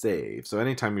hit save, so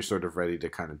anytime you're sort of ready to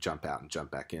kind of jump out and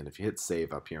jump back in, if you hit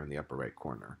save up here in the upper right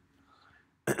corner,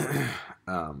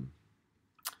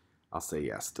 I'll say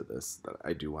yes to this. That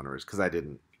I do want to, because I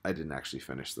didn't actually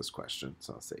finish this question,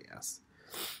 so I'll say yes.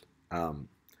 Then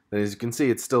as you can see,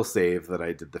 it's still saved that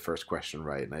I did the first question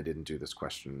right, and I didn't do this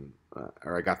question,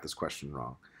 or I got this question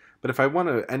wrong. But if I want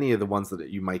to, any of the ones that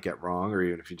you might get wrong, or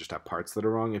even if you just have parts that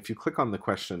are wrong, if you click on the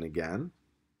question again,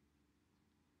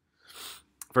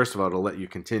 first of all, it'll let you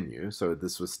continue. So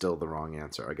this was still the wrong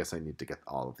answer. I guess I need to get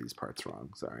all of these parts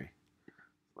wrong. Sorry.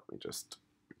 Let me just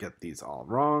get these all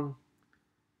wrong,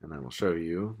 and I will show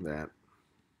you that.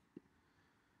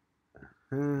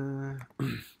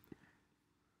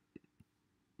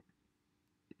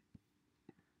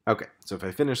 Okay, so if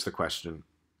I finish the question,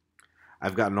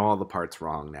 I've gotten all the parts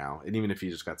wrong now. And even if you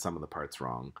just got some of the parts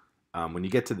wrong, when you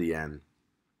get to the end,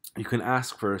 you can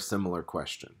ask for a similar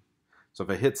question. So if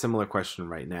I hit similar question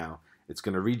right now, it's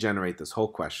going to regenerate this whole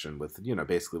question with,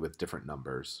 basically with different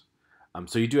numbers.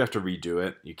 So you do have to redo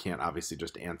it. You can't obviously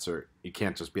just answer. You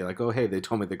can't just be like, oh, hey, they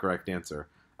told me the correct answer.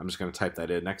 I'm just going to type that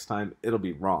in. Next time, it'll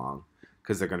be wrong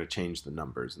because they're going to change the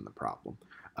numbers in the problem.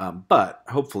 But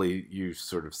hopefully you've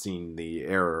sort of seen the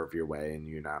error of your way and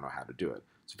you now know how to do it.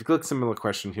 So if you click similar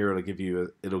question here,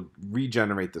 it'll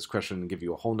regenerate this question and give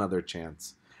you a whole nother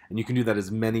chance. And you can do that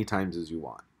as many times as you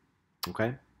want.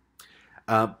 Okay?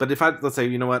 But if let's say,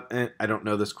 you know what, I don't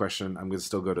know this question, I'm going to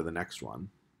still go to the next one.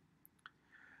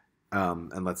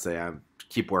 And let's say I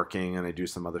keep working and I do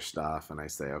some other stuff and I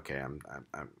say, okay, I'm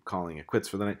calling it quits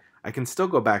for the night. I can still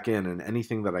go back in, and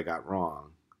anything that I got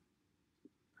wrong,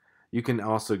 you can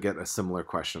also get a similar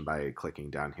question by clicking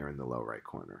down here in the low right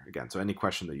corner. Again, so any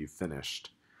question that you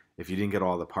finished, if you didn't get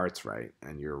all the parts right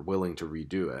and you're willing to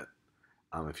redo it,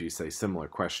 if you say similar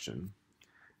question,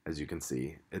 as you can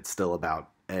see, it's still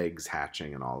about eggs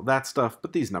hatching and all of that stuff,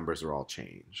 but these numbers are all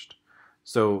changed.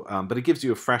 So, but it gives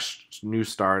you a fresh new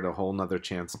start, a whole nother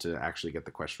chance to actually get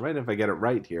the question right. If I get it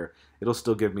right here, it'll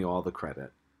still give me all the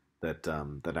credit that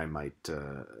that I might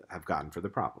have gotten for the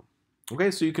problem.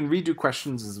 Okay, so you can redo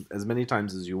questions as many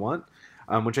times as you want,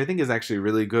 which I think is actually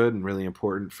really good and really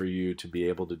important for you to be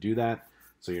able to do that.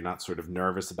 So you're not sort of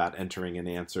nervous about entering an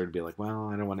answer to be like, well,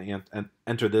 I don't want to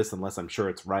enter this unless I'm sure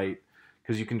it's right,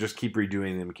 because you can just keep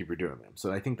redoing them and keep redoing them.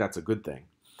 So I think that's a good thing.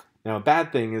 Now, a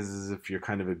bad thing is if you're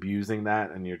kind of abusing that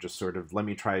and you're just sort of, let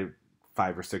me try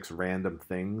 5 or 6 random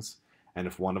things, and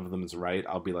if one of them is right,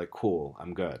 I'll be like, cool,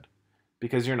 I'm good.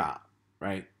 Because you're not,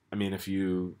 right? I mean, if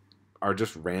you are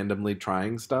just randomly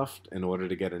trying stuff in order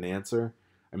to get an answer,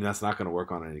 I mean, that's not going to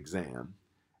work on an exam.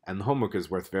 And the homework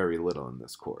is worth very little in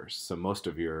this course. So most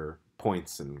of your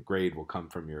points and grade will come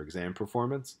from your exam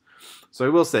performance. So I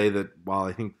will say that while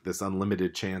I think this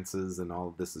unlimited chances and all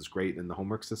of this is great in the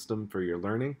homework system for your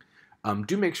learning,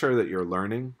 do make sure that you're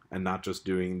learning and not just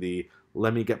doing the,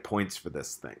 let me get points for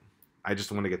this thing. I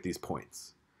just want to get these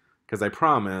points. Because I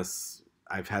promise,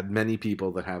 I've had many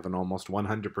people that have an almost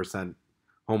 100%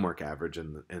 homework average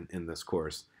in this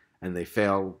course, and they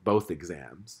fail both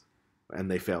exams,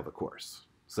 and they fail the course.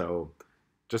 So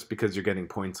just because you're getting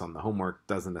points on the homework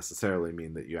doesn't necessarily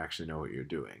mean that you actually know what you're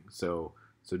doing. So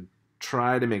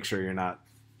try to make sure you're not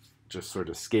just sort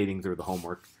of skating through the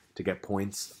homework to get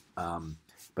points,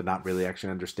 but not really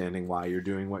actually understanding why you're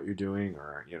doing what you're doing,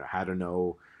 or how to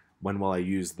know when will I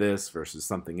use this versus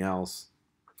something else.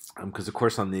 Because of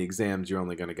course on the exams you're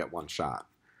only going to get one shot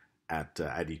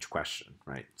at each question,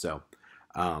 right? So,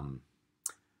 and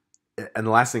the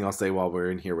last thing I'll say while we're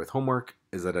in here with homework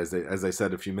is that, as I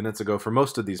said a few minutes ago, for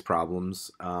most of these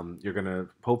problems, you're going to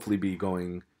hopefully be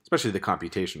going, especially the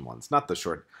computation ones, not the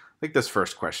short, like this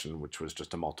first question, which was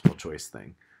just a multiple choice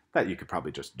thing, that you could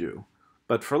probably just do.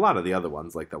 But for a lot of the other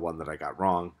ones, like the one that I got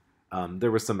wrong,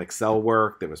 there was some Excel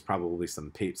work, there was probably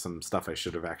some stuff I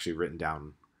should have actually written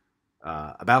down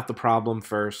about the problem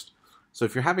first. So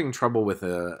if you're having trouble with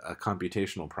a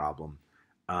computational problem,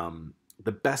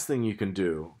 the best thing you can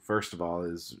do, first of all,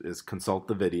 is consult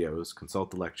the videos,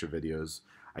 consult the lecture videos.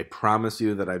 I promise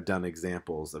you that I've done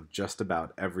examples of just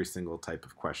about every single type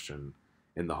of question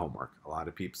in the homework. A lot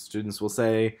of students will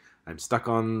say, I'm stuck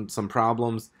on some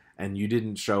problems, and you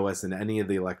didn't show us in any of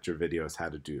the lecture videos how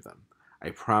to do them. I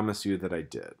promise you that I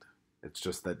did. It's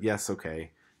just that, yes,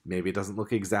 okay, maybe it doesn't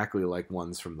look exactly like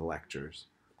ones from the lectures,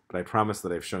 but I promise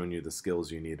that I've shown you the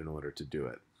skills you need in order to do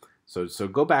it. So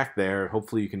go back there.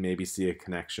 Hopefully you can maybe see a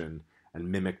connection and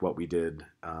mimic what we did,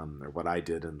 or what I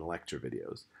did in the lecture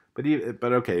videos.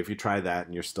 But okay, if you try that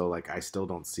and you're still like, I still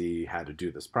don't see how to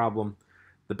do this problem,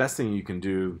 the best thing you can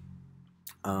do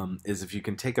is if you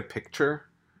can take a picture,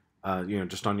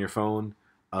 just on your phone,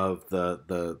 of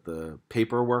the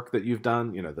paperwork that you've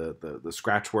done, the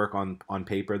scratch work on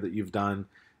paper that you've done.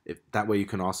 If that way you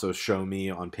can also show me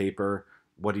on paper,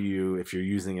 if you're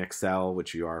using Excel,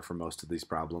 which you are for most of these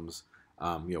problems,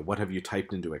 what have you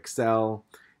typed into Excel?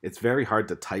 It's very hard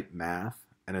to type math,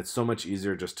 and it's so much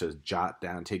easier just to jot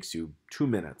down. It takes you 2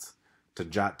 minutes to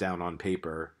jot down on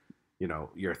paper,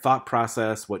 your thought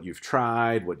process, what you've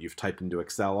tried, what you've typed into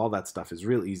Excel. All that stuff is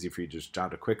real easy for you to just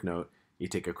jot a quick note. You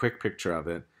take a quick picture of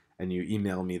it, and you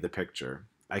email me the picture.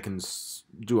 I can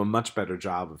do a much better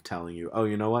job of telling you, oh,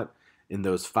 you know what? In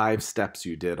those 5 steps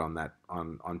you did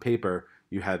on paper,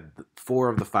 you had 4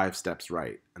 of the 5 steps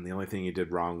right, and the only thing you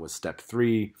did wrong was step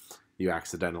 3. You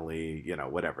accidentally,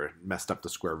 messed up the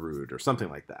square root or something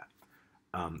like that.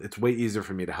 It's way easier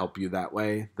for me to help you that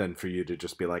way than for you to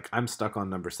just be like, I'm stuck on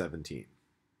number 17.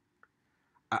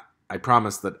 I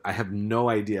promise that I have no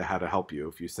idea how to help you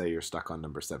if you say you're stuck on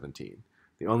number 17.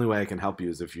 The only way I can help you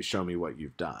is if you show me what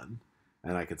you've done.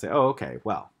 And I can say, oh, okay,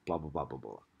 well, blah, blah, blah, blah,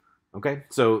 blah. Okay,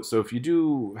 so if you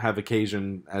do have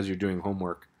occasion as you're doing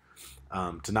homework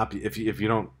to not be, if you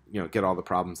don't get all the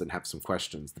problems and have some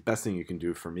questions, the best thing you can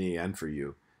do for me and for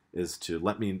you is to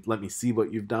let me see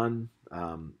what you've done,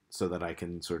 so that I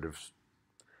can sort of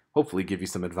hopefully give you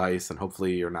some advice, and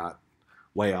hopefully you're not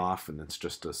way off and it's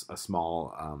just a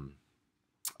small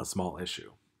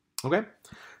issue. Okay,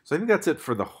 so I think that's it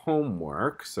for the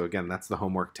homework. So again, that's the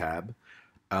homework tab.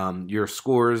 Your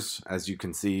scores, as you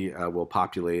can see, will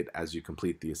populate as you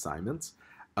complete the assignments.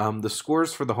 The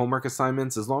scores for the homework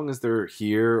assignments, as long as they're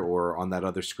here or on that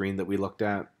other screen that we looked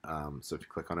at, so if you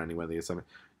click on any one of the assignment,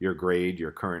 your grade,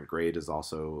 your current grade is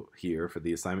also here for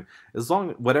the assignment. As long,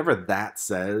 whatever that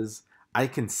says, I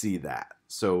can see that.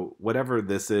 So whatever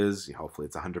this is, hopefully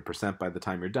it's 100% by the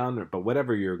time you're done, but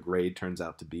whatever your grade turns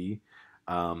out to be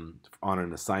on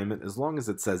an assignment, as long as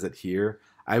it says it here,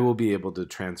 I will be able to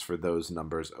transfer those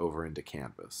numbers over into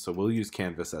Canvas. So we'll use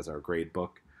Canvas as our grade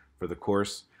book for the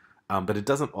course, but it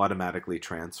doesn't automatically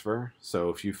transfer. So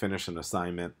if you finish an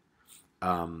assignment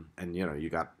and you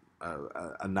got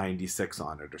a 96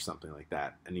 on it or something like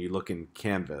that, and you look in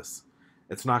Canvas,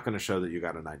 it's not going to show that you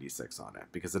got a 96 on it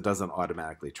because it doesn't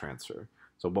automatically transfer.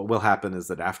 So what will happen is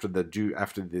that after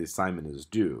the assignment is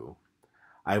due,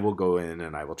 I will go in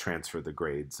and I will transfer the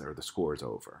grades or the scores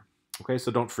over. Okay,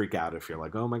 so don't freak out if you're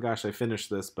like, oh my gosh, I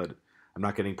finished this, but I'm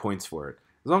not getting points for it.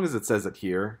 As long as it says it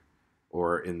here,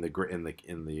 or in the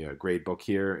grade book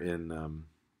here in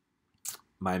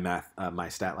my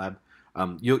stat lab,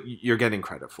 you're getting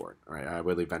credit for it. All right, I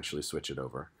will eventually switch it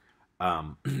over.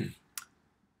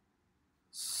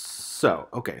 So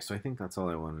okay, so I think that's all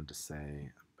I wanted to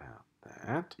say about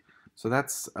that. So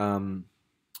that's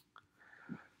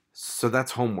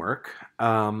homework.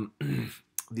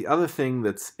 The other thing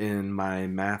that's in my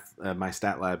my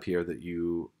stat lab here that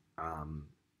you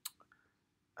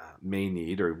may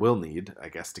need or will need, I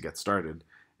guess, to get started,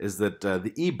 is that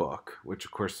the ebook, which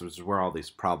of course is where all these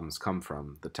problems come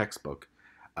from, the textbook.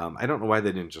 I don't know why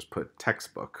they didn't just put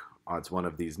textbook as one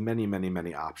of these many, many,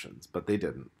 many options, but they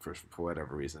didn't for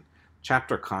whatever reason.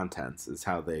 Chapter contents is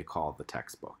how they call the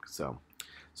textbook. So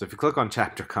if you click on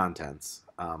chapter contents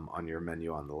on your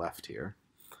menu on the left here,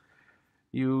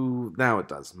 now it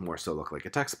does more so look like a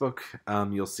textbook.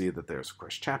 You'll see that there's, of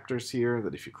course, chapters here,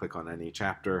 that if you click on any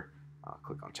chapter,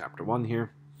 click on chapter 1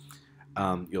 here,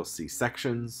 you'll see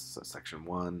sections, so section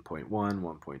 1.1,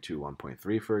 1.2,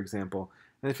 1.3, for example.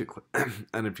 And if you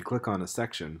click on a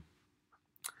section,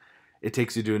 it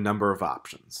takes you to a number of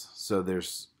options. So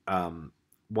there's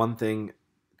one thing,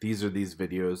 these are these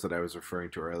videos that I was referring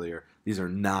to earlier. These are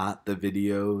not the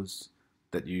videos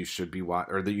that you should be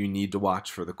or that you need to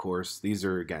watch for the course. These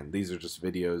are just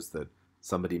videos that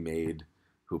somebody made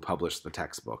who published the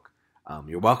textbook.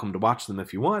 You're welcome to watch them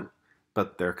if you want,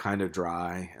 but they're kind of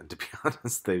dry, and to be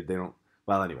honest, they don't,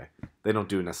 well, anyway, they don't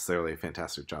do necessarily a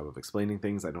fantastic job of explaining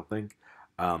things, I don't think.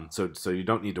 So you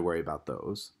don't need to worry about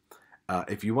those.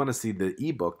 If you want to see the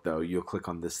ebook, though, you'll click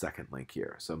on this second link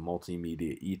here. So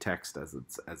multimedia e-text, as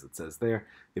it says there.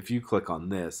 If you click on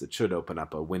this, it should open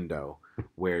up a window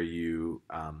where you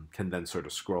can then sort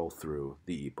of scroll through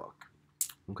the ebook.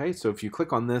 Okay, so if you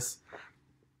click on this,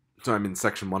 so I'm in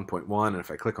section 1.1, and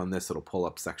if I click on this, it'll pull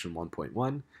up section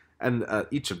 1.1. And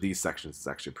each of these sections is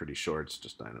actually pretty short. It's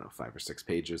just, I don't know, 5 or 6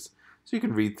 pages. So you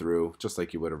can read through just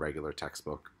like you would a regular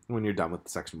textbook. When you're done with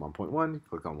section 1.1, you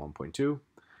click on 1.2.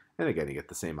 And again, you get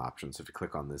the same options. If you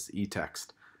click on this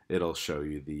e-text, it'll show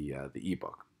you the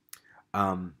ebook.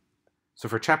 So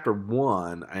for chapter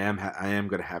 1, I am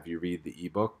going to have you read the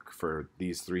ebook for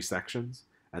these 3 sections,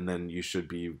 and then you should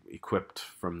be equipped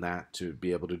from that to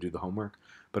be able to do the homework.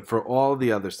 But for all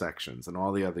the other sections and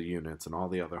all the other units and all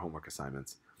the other homework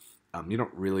assignments, you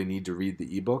don't really need to read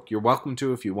the ebook. You're welcome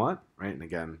to if you want, right? And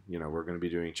again, we're going to be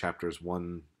doing chapters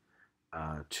 1,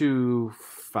 2,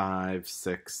 5,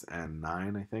 6, and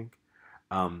 9, I think.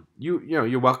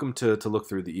 You're welcome to look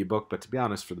through the ebook, but to be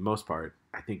honest, for the most part,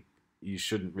 I think you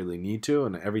shouldn't really need to,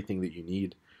 and everything that you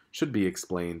need should be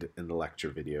explained in the lecture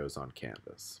videos on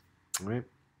Canvas. All right.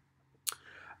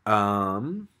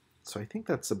 So I think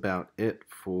that's about it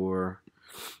for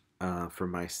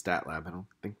my stat lab. I don't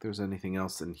think there's anything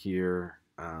else in here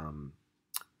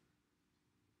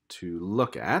to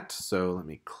look at. So let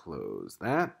me close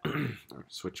that or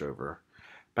switch over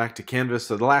back to Canvas.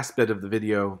 So the last bit of the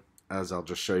video, as I'll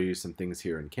just show you some things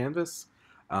here in Canvas,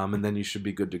 and then you should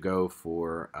be good to go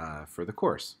for the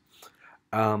course.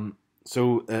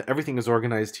 So everything is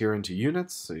organized here into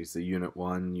units. So you see Unit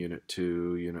 1, Unit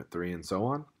 2, Unit 3, and so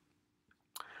on.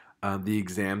 The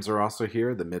exams are also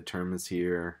here. The midterm is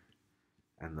here,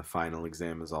 and the final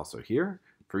exam is also here.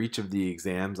 For each of the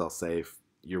exams, I'll say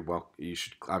you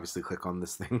should obviously click on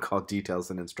this thing called details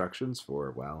and instructions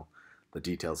for, well, the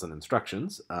details and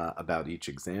instructions about each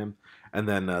exam. And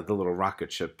then the little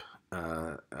rocket ship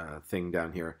thing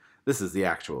down here, this is the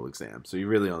actual exam. So you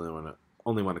really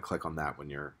only want to click on that when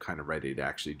you're kind of ready to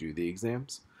actually do the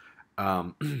exams.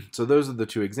 So those are the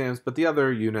two exams, but the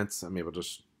other units, I'm able to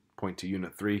just point to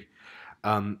Unit 3,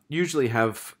 usually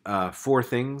have 4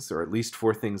 things, or at least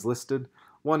 4 things listed.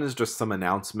 One is just some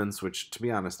announcements, which, to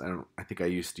be honest, I think I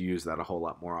used to use that a whole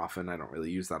lot more often. I don't really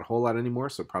use that a whole lot anymore,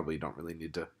 so probably don't really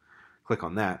need to click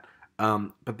on that.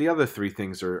 But the other 3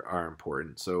 things are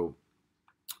important. So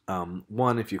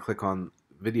one, if you click on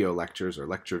video lectures or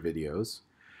lecture videos,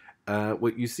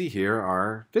 what you see here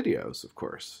are videos, of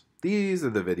course. These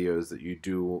are the videos that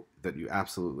you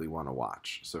absolutely want to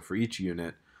watch. So for each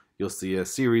unit, you'll see a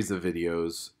series of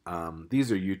videos.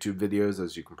 These are YouTube videos,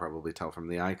 as you can probably tell from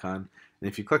the icon. And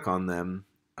if you click on them,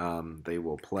 they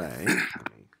will play.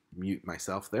 Let me mute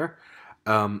myself there.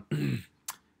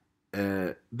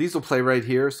 These will play right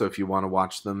here. So if you want to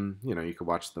watch them, you can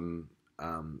watch them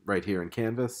right here in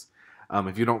Canvas.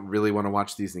 If you don't really want to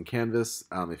watch these in Canvas,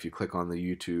 if you click on the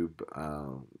YouTube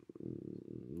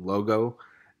logo,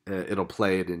 it'll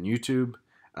play it in YouTube.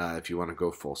 If you want to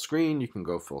go full screen, you can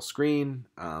go full screen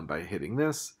by hitting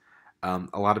this.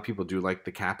 A lot of people do like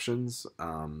the captions,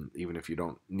 even if you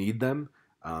don't need them.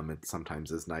 It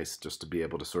sometimes is nice just to be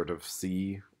able to sort of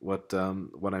see what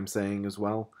I'm saying as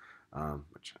well,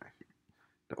 which I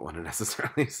don't want to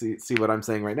necessarily see what I'm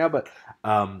saying right now. But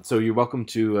so you're welcome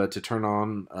to turn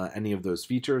on any of those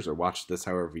features or watch this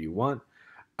however you want.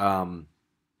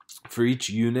 For each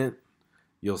unit,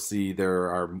 you'll see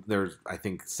there's I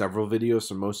think several videos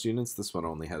for most units. This one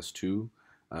only has 2.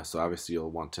 So obviously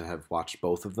you'll want to have watched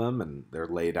both of them, and they're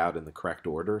laid out in the correct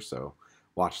order. So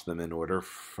watch them in order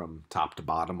from top to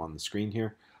bottom on the screen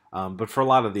here. But for a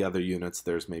lot of the other units,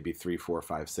 there's maybe 3, 4,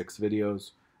 5, 6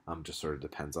 videos. Just sort of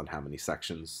depends on how many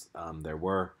sections there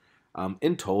were.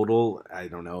 In total, I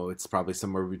don't know, it's probably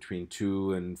somewhere between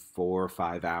 2 and 4 or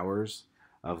 5 hours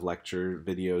of lecture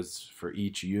videos for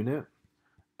each unit.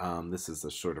 This is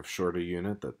a sort of shorter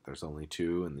unit that there's only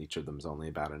 2, and each of them is only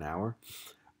about an hour.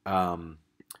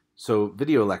 So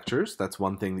video lectures, that's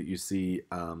one thing that you see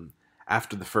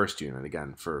after the first unit.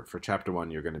 Again, for chapter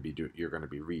 1, you're going to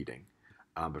be reading,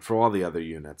 but for all the other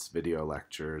units, video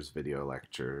lectures, video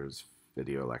lectures,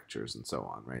 video lectures, and so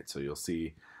on. Right. So you'll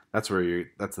see that's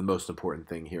the most important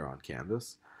thing here on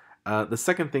Canvas. The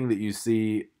second thing that you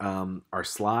see are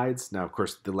slides. Now, of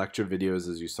course, the lecture videos,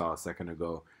 as you saw a second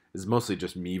ago, is mostly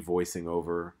just me voicing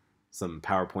over some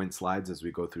PowerPoint slides as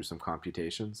we go through some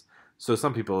computations. So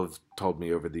some people have told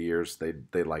me over the years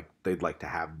they'd like to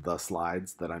have the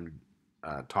slides that I'm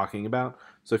talking about.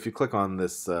 So if you click on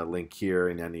this link here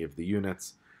in any of the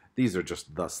units, these are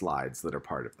just the slides that are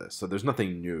part of this. So there's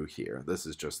nothing new here. This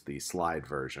is just the slide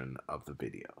version of the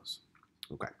videos.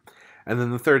 Okay. And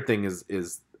then the third thing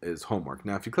is homework.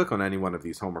 Now, if you click on any one of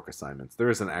these homework assignments, there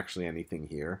isn't actually anything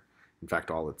here. In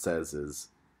fact, all it says is,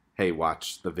 hey,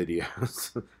 watch the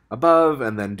videos above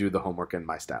and then do the homework in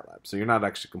MyStatLab. So you're not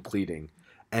actually completing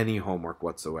any homework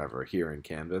whatsoever here in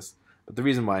Canvas. But the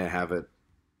reason why I have it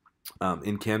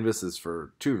in Canvas is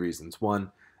for 2 reasons.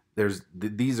 One,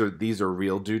 these are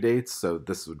real due dates, so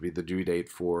this would be the due date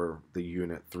for the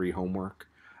Unit 3 homework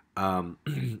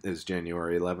is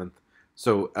January 11th.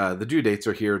 So the due dates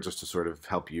are here just to sort of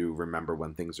help you remember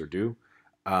when things are due.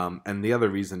 And the other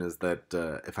reason is that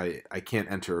if I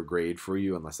can't enter a grade for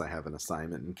you unless I have an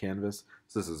assignment in Canvas.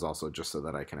 So this is also just so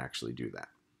that I can actually do that.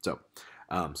 So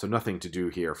so nothing to do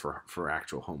here for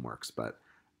actual homeworks, but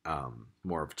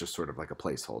more of just sort of like a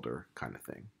placeholder kind of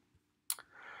thing.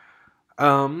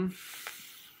 I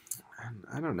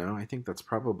don't know. I think that's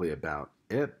probably about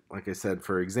it. Like I said,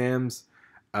 for exams,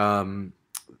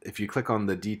 if you click on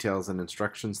the details and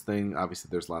instructions thing, obviously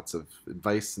there's lots of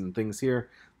advice and things here.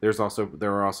 There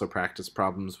are also practice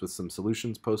problems with some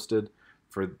solutions posted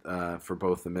for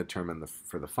both the midterm and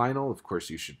for the final. Of course,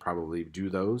 you should probably do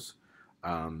those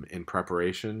in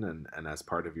preparation and as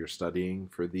part of your studying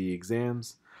for the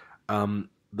exams.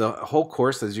 The whole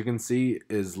course, as you can see,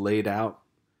 is laid out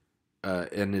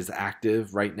and is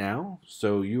active right now.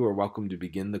 So you are welcome to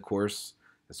begin the course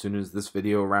as soon as this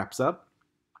video wraps up.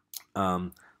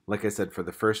 Like I said, for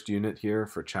the first unit here,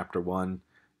 for chapter 1,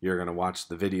 you're going to watch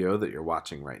the video that you're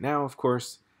watching right now, of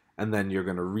course, and then you're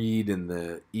going to read in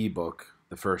the ebook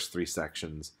the first 3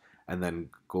 sections, and then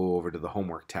go over to the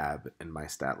homework tab in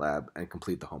MyStatLab and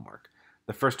complete the homework.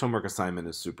 The first homework assignment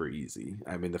is super easy.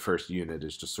 I mean, the first unit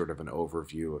is just sort of an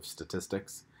overview of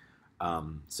statistics.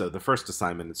 So the first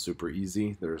assignment is super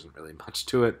easy. There isn't really much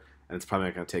to it, and it's probably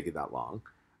not going to take you that long,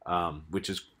 which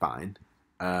is fine.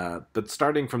 But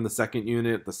starting from the second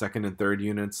unit, the second and third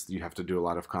units, you have to do a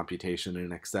lot of computation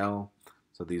in Excel.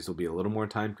 So these will be a little more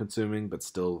time consuming, but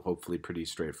still hopefully pretty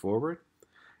straightforward.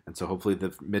 And so hopefully the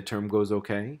midterm goes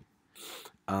okay.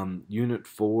 Unit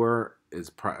 4 is,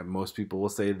 most people will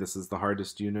say this is the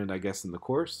hardest unit, I guess, in the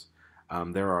course.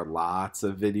 There are lots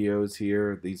of videos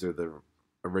here. These are the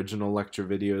original lecture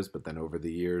videos, but then over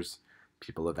the years,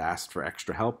 people have asked for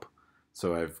extra help.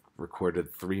 So I've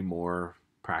recorded 3 more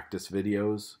practice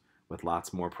videos with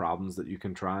lots more problems that you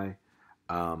can try.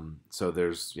 So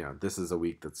there's, this is a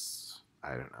week that's,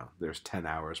 I don't know, there's 10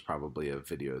 hours probably of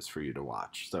videos for you to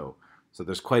watch. So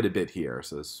there's quite a bit here.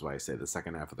 So this is why I say the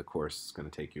second half of the course is going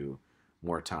to take you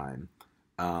more time.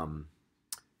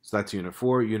 So that's Unit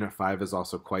 4. Unit 5 is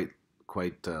also quite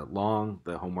long.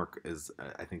 The homework is,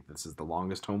 I think this is the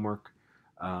longest homework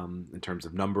in terms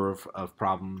of number of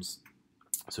problems.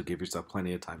 So give yourself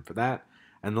plenty of time for that.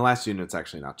 And the last unit's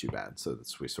actually not too bad. So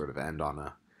we sort of end on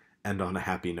a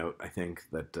happy note. I think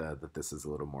that this is a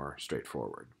little more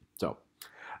straightforward. So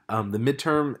the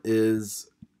midterm is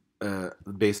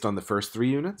based on the first 3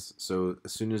 units. So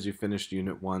as soon as you finished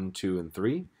Unit 1, 2, and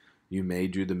 3, you may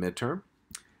do the midterm.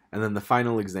 And then the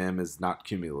final exam is not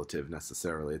cumulative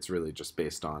necessarily. It's really just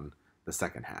based on the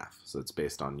second half. So it's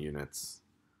based on Units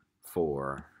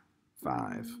 4,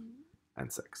 5,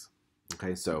 and 6.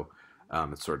 Okay, so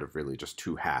it's sort of really just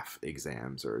 2 half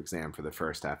exams, or exam for the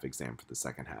first half, exam for the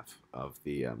second half of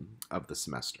the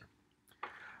semester.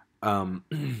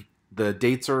 The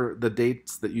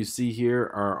dates that you see here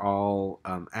are all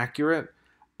accurate.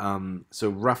 So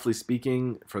roughly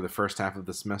speaking, for the first half of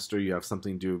the semester, you have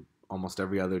something due almost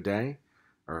every other day,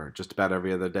 or just about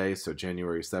every other day. So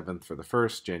January 7th for the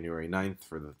first, January 9th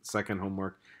for the second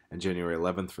homework, and January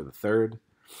 11th for the third.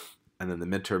 And then the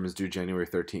midterm is due January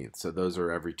 13th. So those are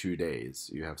every 2 days.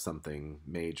 You have something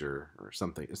major or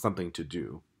something to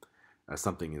do.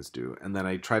 Something is due. And then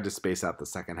I tried to space out the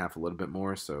second half a little bit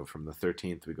more. So from the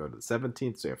 13th, we go to the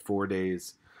 17th. So you have 4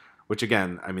 days, which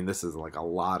again, I mean, this is like a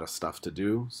lot of stuff to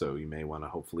do. So you may want to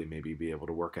hopefully maybe be able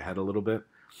to work ahead a little bit.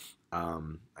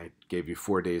 I gave you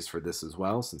 4 days for this as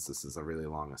well, since this is a really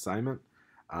long assignment.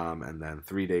 And then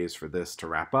 3 days for this to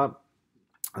wrap up.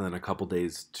 And then a couple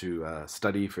days to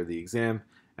study for the exam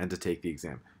and to take the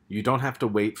exam. You don't have to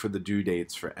wait for the due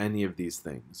dates for any of these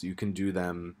things. You can do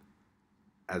them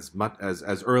as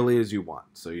early as you want.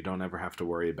 So you don't ever have to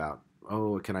worry about,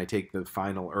 oh, can I take the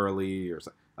final early? Or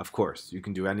of course, you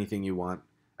can do anything you want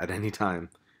at any time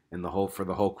for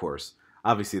the whole course.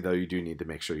 Obviously, though, you do need to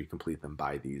make sure you complete them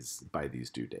by these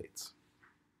due dates.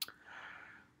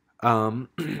 So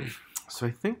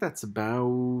I think that's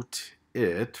about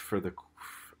it for the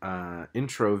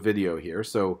intro video here.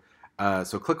 So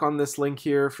click on this link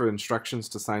here for instructions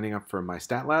to signing up for my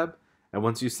stat lab. And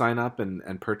once you sign up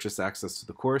and purchase access to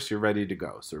the course, you're ready to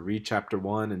go. So read chapter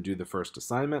 1 and do the first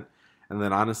assignment. And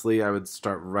then honestly, I would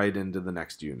start right into the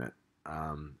next unit.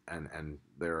 And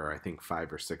there are, I think,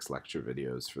 5 or 6 lecture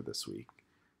videos for this week,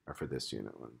 or for this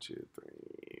unit. 1, 2,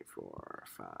 3, 4,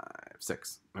 5,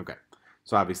 6. Okay.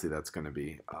 So obviously that's going to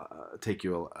be take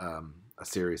you a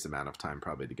serious amount of time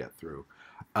probably to get through.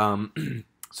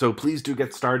 So please do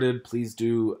get started. Please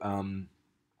do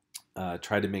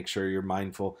try to make sure you're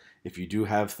mindful. If you do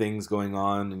have things going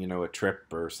on, a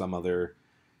trip or some other,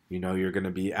 you're going to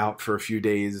be out for a few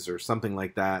days or something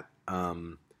like that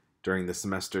during the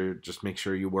semester, just make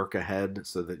sure you work ahead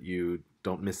so that you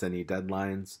don't miss any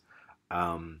deadlines.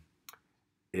 And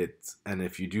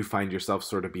if you do find yourself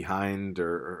sort of behind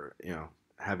or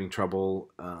having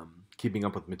trouble keeping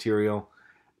up with material,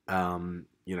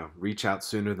 reach out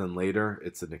sooner than later.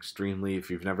 It's an extremely,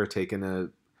 if you've never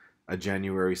taken a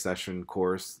January session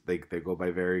course, they go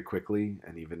by very quickly,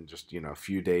 and even just a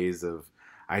few days of,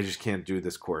 I just can't do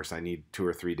this course, I need 2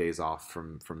 or 3 days off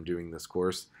from doing this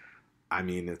course. I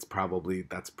mean, it's probably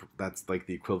that's like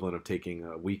the equivalent of taking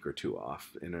a week or 2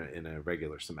 off in a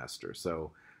regular semester.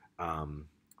 So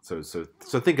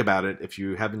think about it. If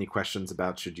you have any questions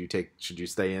about should you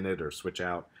stay in it or switch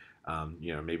out,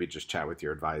 maybe just chat with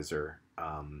your advisor.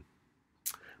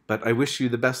 But I wish you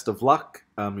the best of luck.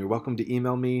 You're welcome to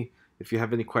email me if you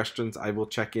have any questions. I will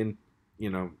check in,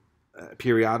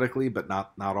 periodically, but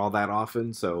not all that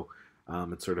often. So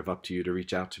it's sort of up to you to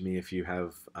reach out to me if you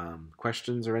have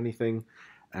questions or anything,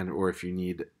 or if you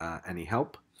need any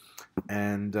help.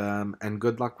 And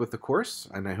good luck with the course,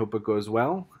 and I hope it goes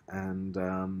well. And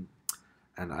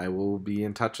I will be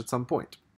in touch at some point.